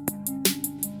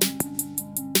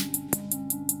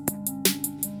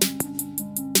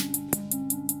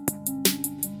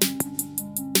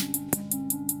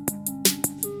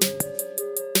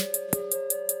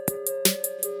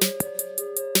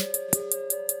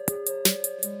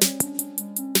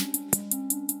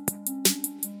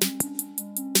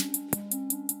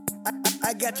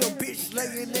 I got your bitch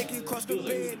laying naked across the Feels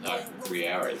like we've bed. been talking for 3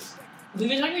 hours. We've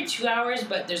been talking for 2 hours,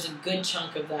 but there's a good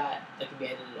chunk of that that can be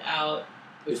edited out.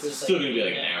 Which It's was still like, gonna be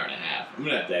like an hour and a half. I'm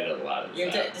gonna have to edit a lot of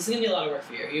this out. This is gonna be a lot of work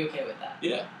for you. Are you okay with that?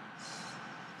 Yeah.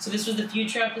 So this was the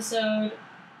future episode.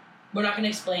 We're not gonna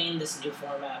explain this new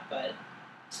format, but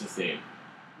It's the same.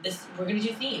 we're gonna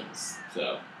do themes.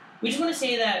 So, We just want to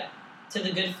say that to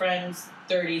the good friends,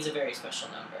 30 is a very special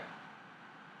number.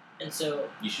 And so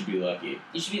you should be lucky.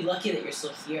 you should be lucky that you're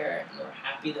still here, and we're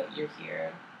happy that you're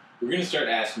here. We're gonna start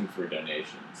asking for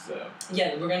donations, so.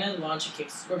 Yeah, we're gonna launch a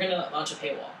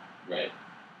paywall. Right.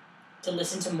 To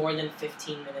listen to more than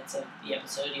 15 minutes of the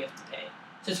episode, you have to pay.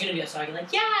 So it's gonna be us talking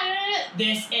like, yeah,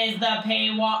 this is the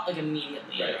paywall, like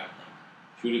immediately Right. interrupting.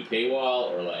 Should we do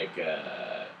paywall or like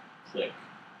click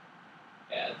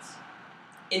ads?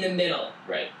 In the middle.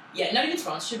 Right. Yeah, not even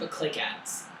sponsorship, but click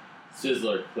ads.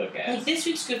 Sizzler click Like ads. this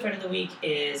week's good friend of the week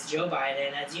is Joe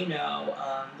Biden. As you know,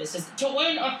 this is to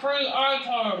win a free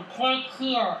iPhone. Click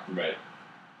here. Right.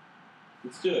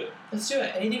 Let's do it. Let's do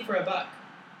it. Anything for $1.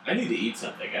 I need to eat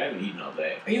something. I haven't eaten all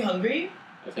day. Are you hungry?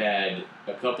 I've had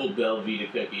a couple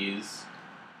Belvita cookies.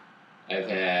 I've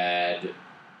had.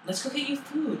 Let's go get you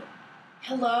food.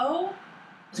 Hello?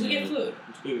 Let's go get food.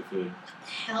 Let's go get food.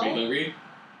 Hell? Are you hungry?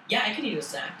 Yeah, I could eat a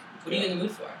snack. What are you in the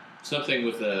mood for? Something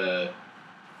with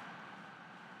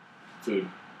food.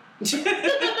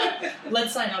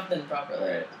 Let's sign off then properly.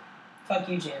 Alright. Fuck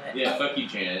you, Janet. Yeah, fuck you,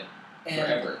 Janet. And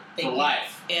Forever. thank For you.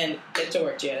 life. And get to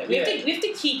work, Janet. We have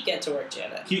to keep get to work,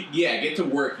 Janet. Yeah, get to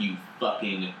work, you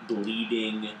fucking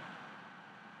bleeding,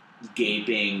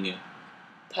 gaping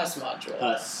Pus module.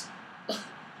 pus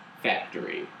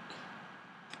factory.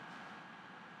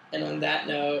 And on that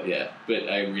note, Yeah, but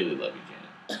I really love you,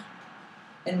 Janet.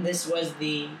 and this was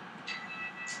the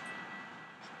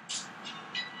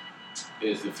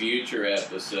It's the future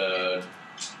episode.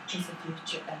 It's a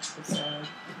future episode.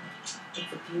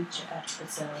 It's a future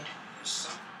episode.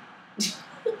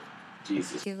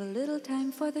 Jesus. Give a little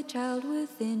time for the child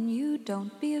within you.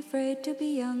 Don't be afraid to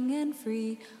be young and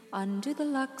free. Undo the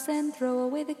locks and throw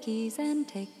away the keys and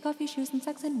take off your shoes and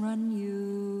socks and run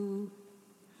you.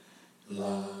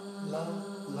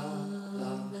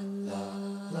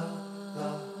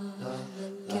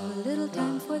 Give a little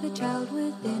time for the child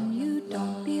within you.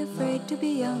 Don't be afraid to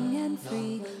be young and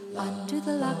free. Undo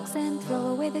the locks and throw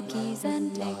away the keys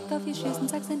and take off your shoes and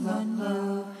socks and run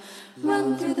you.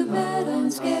 Run through the meadow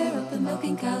and scare up the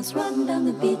milking cows. Run down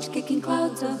the beach kicking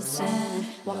clouds of sand.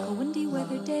 Walk a windy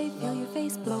weather day, feel your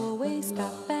face blow away.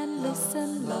 Stop and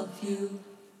listen, love you.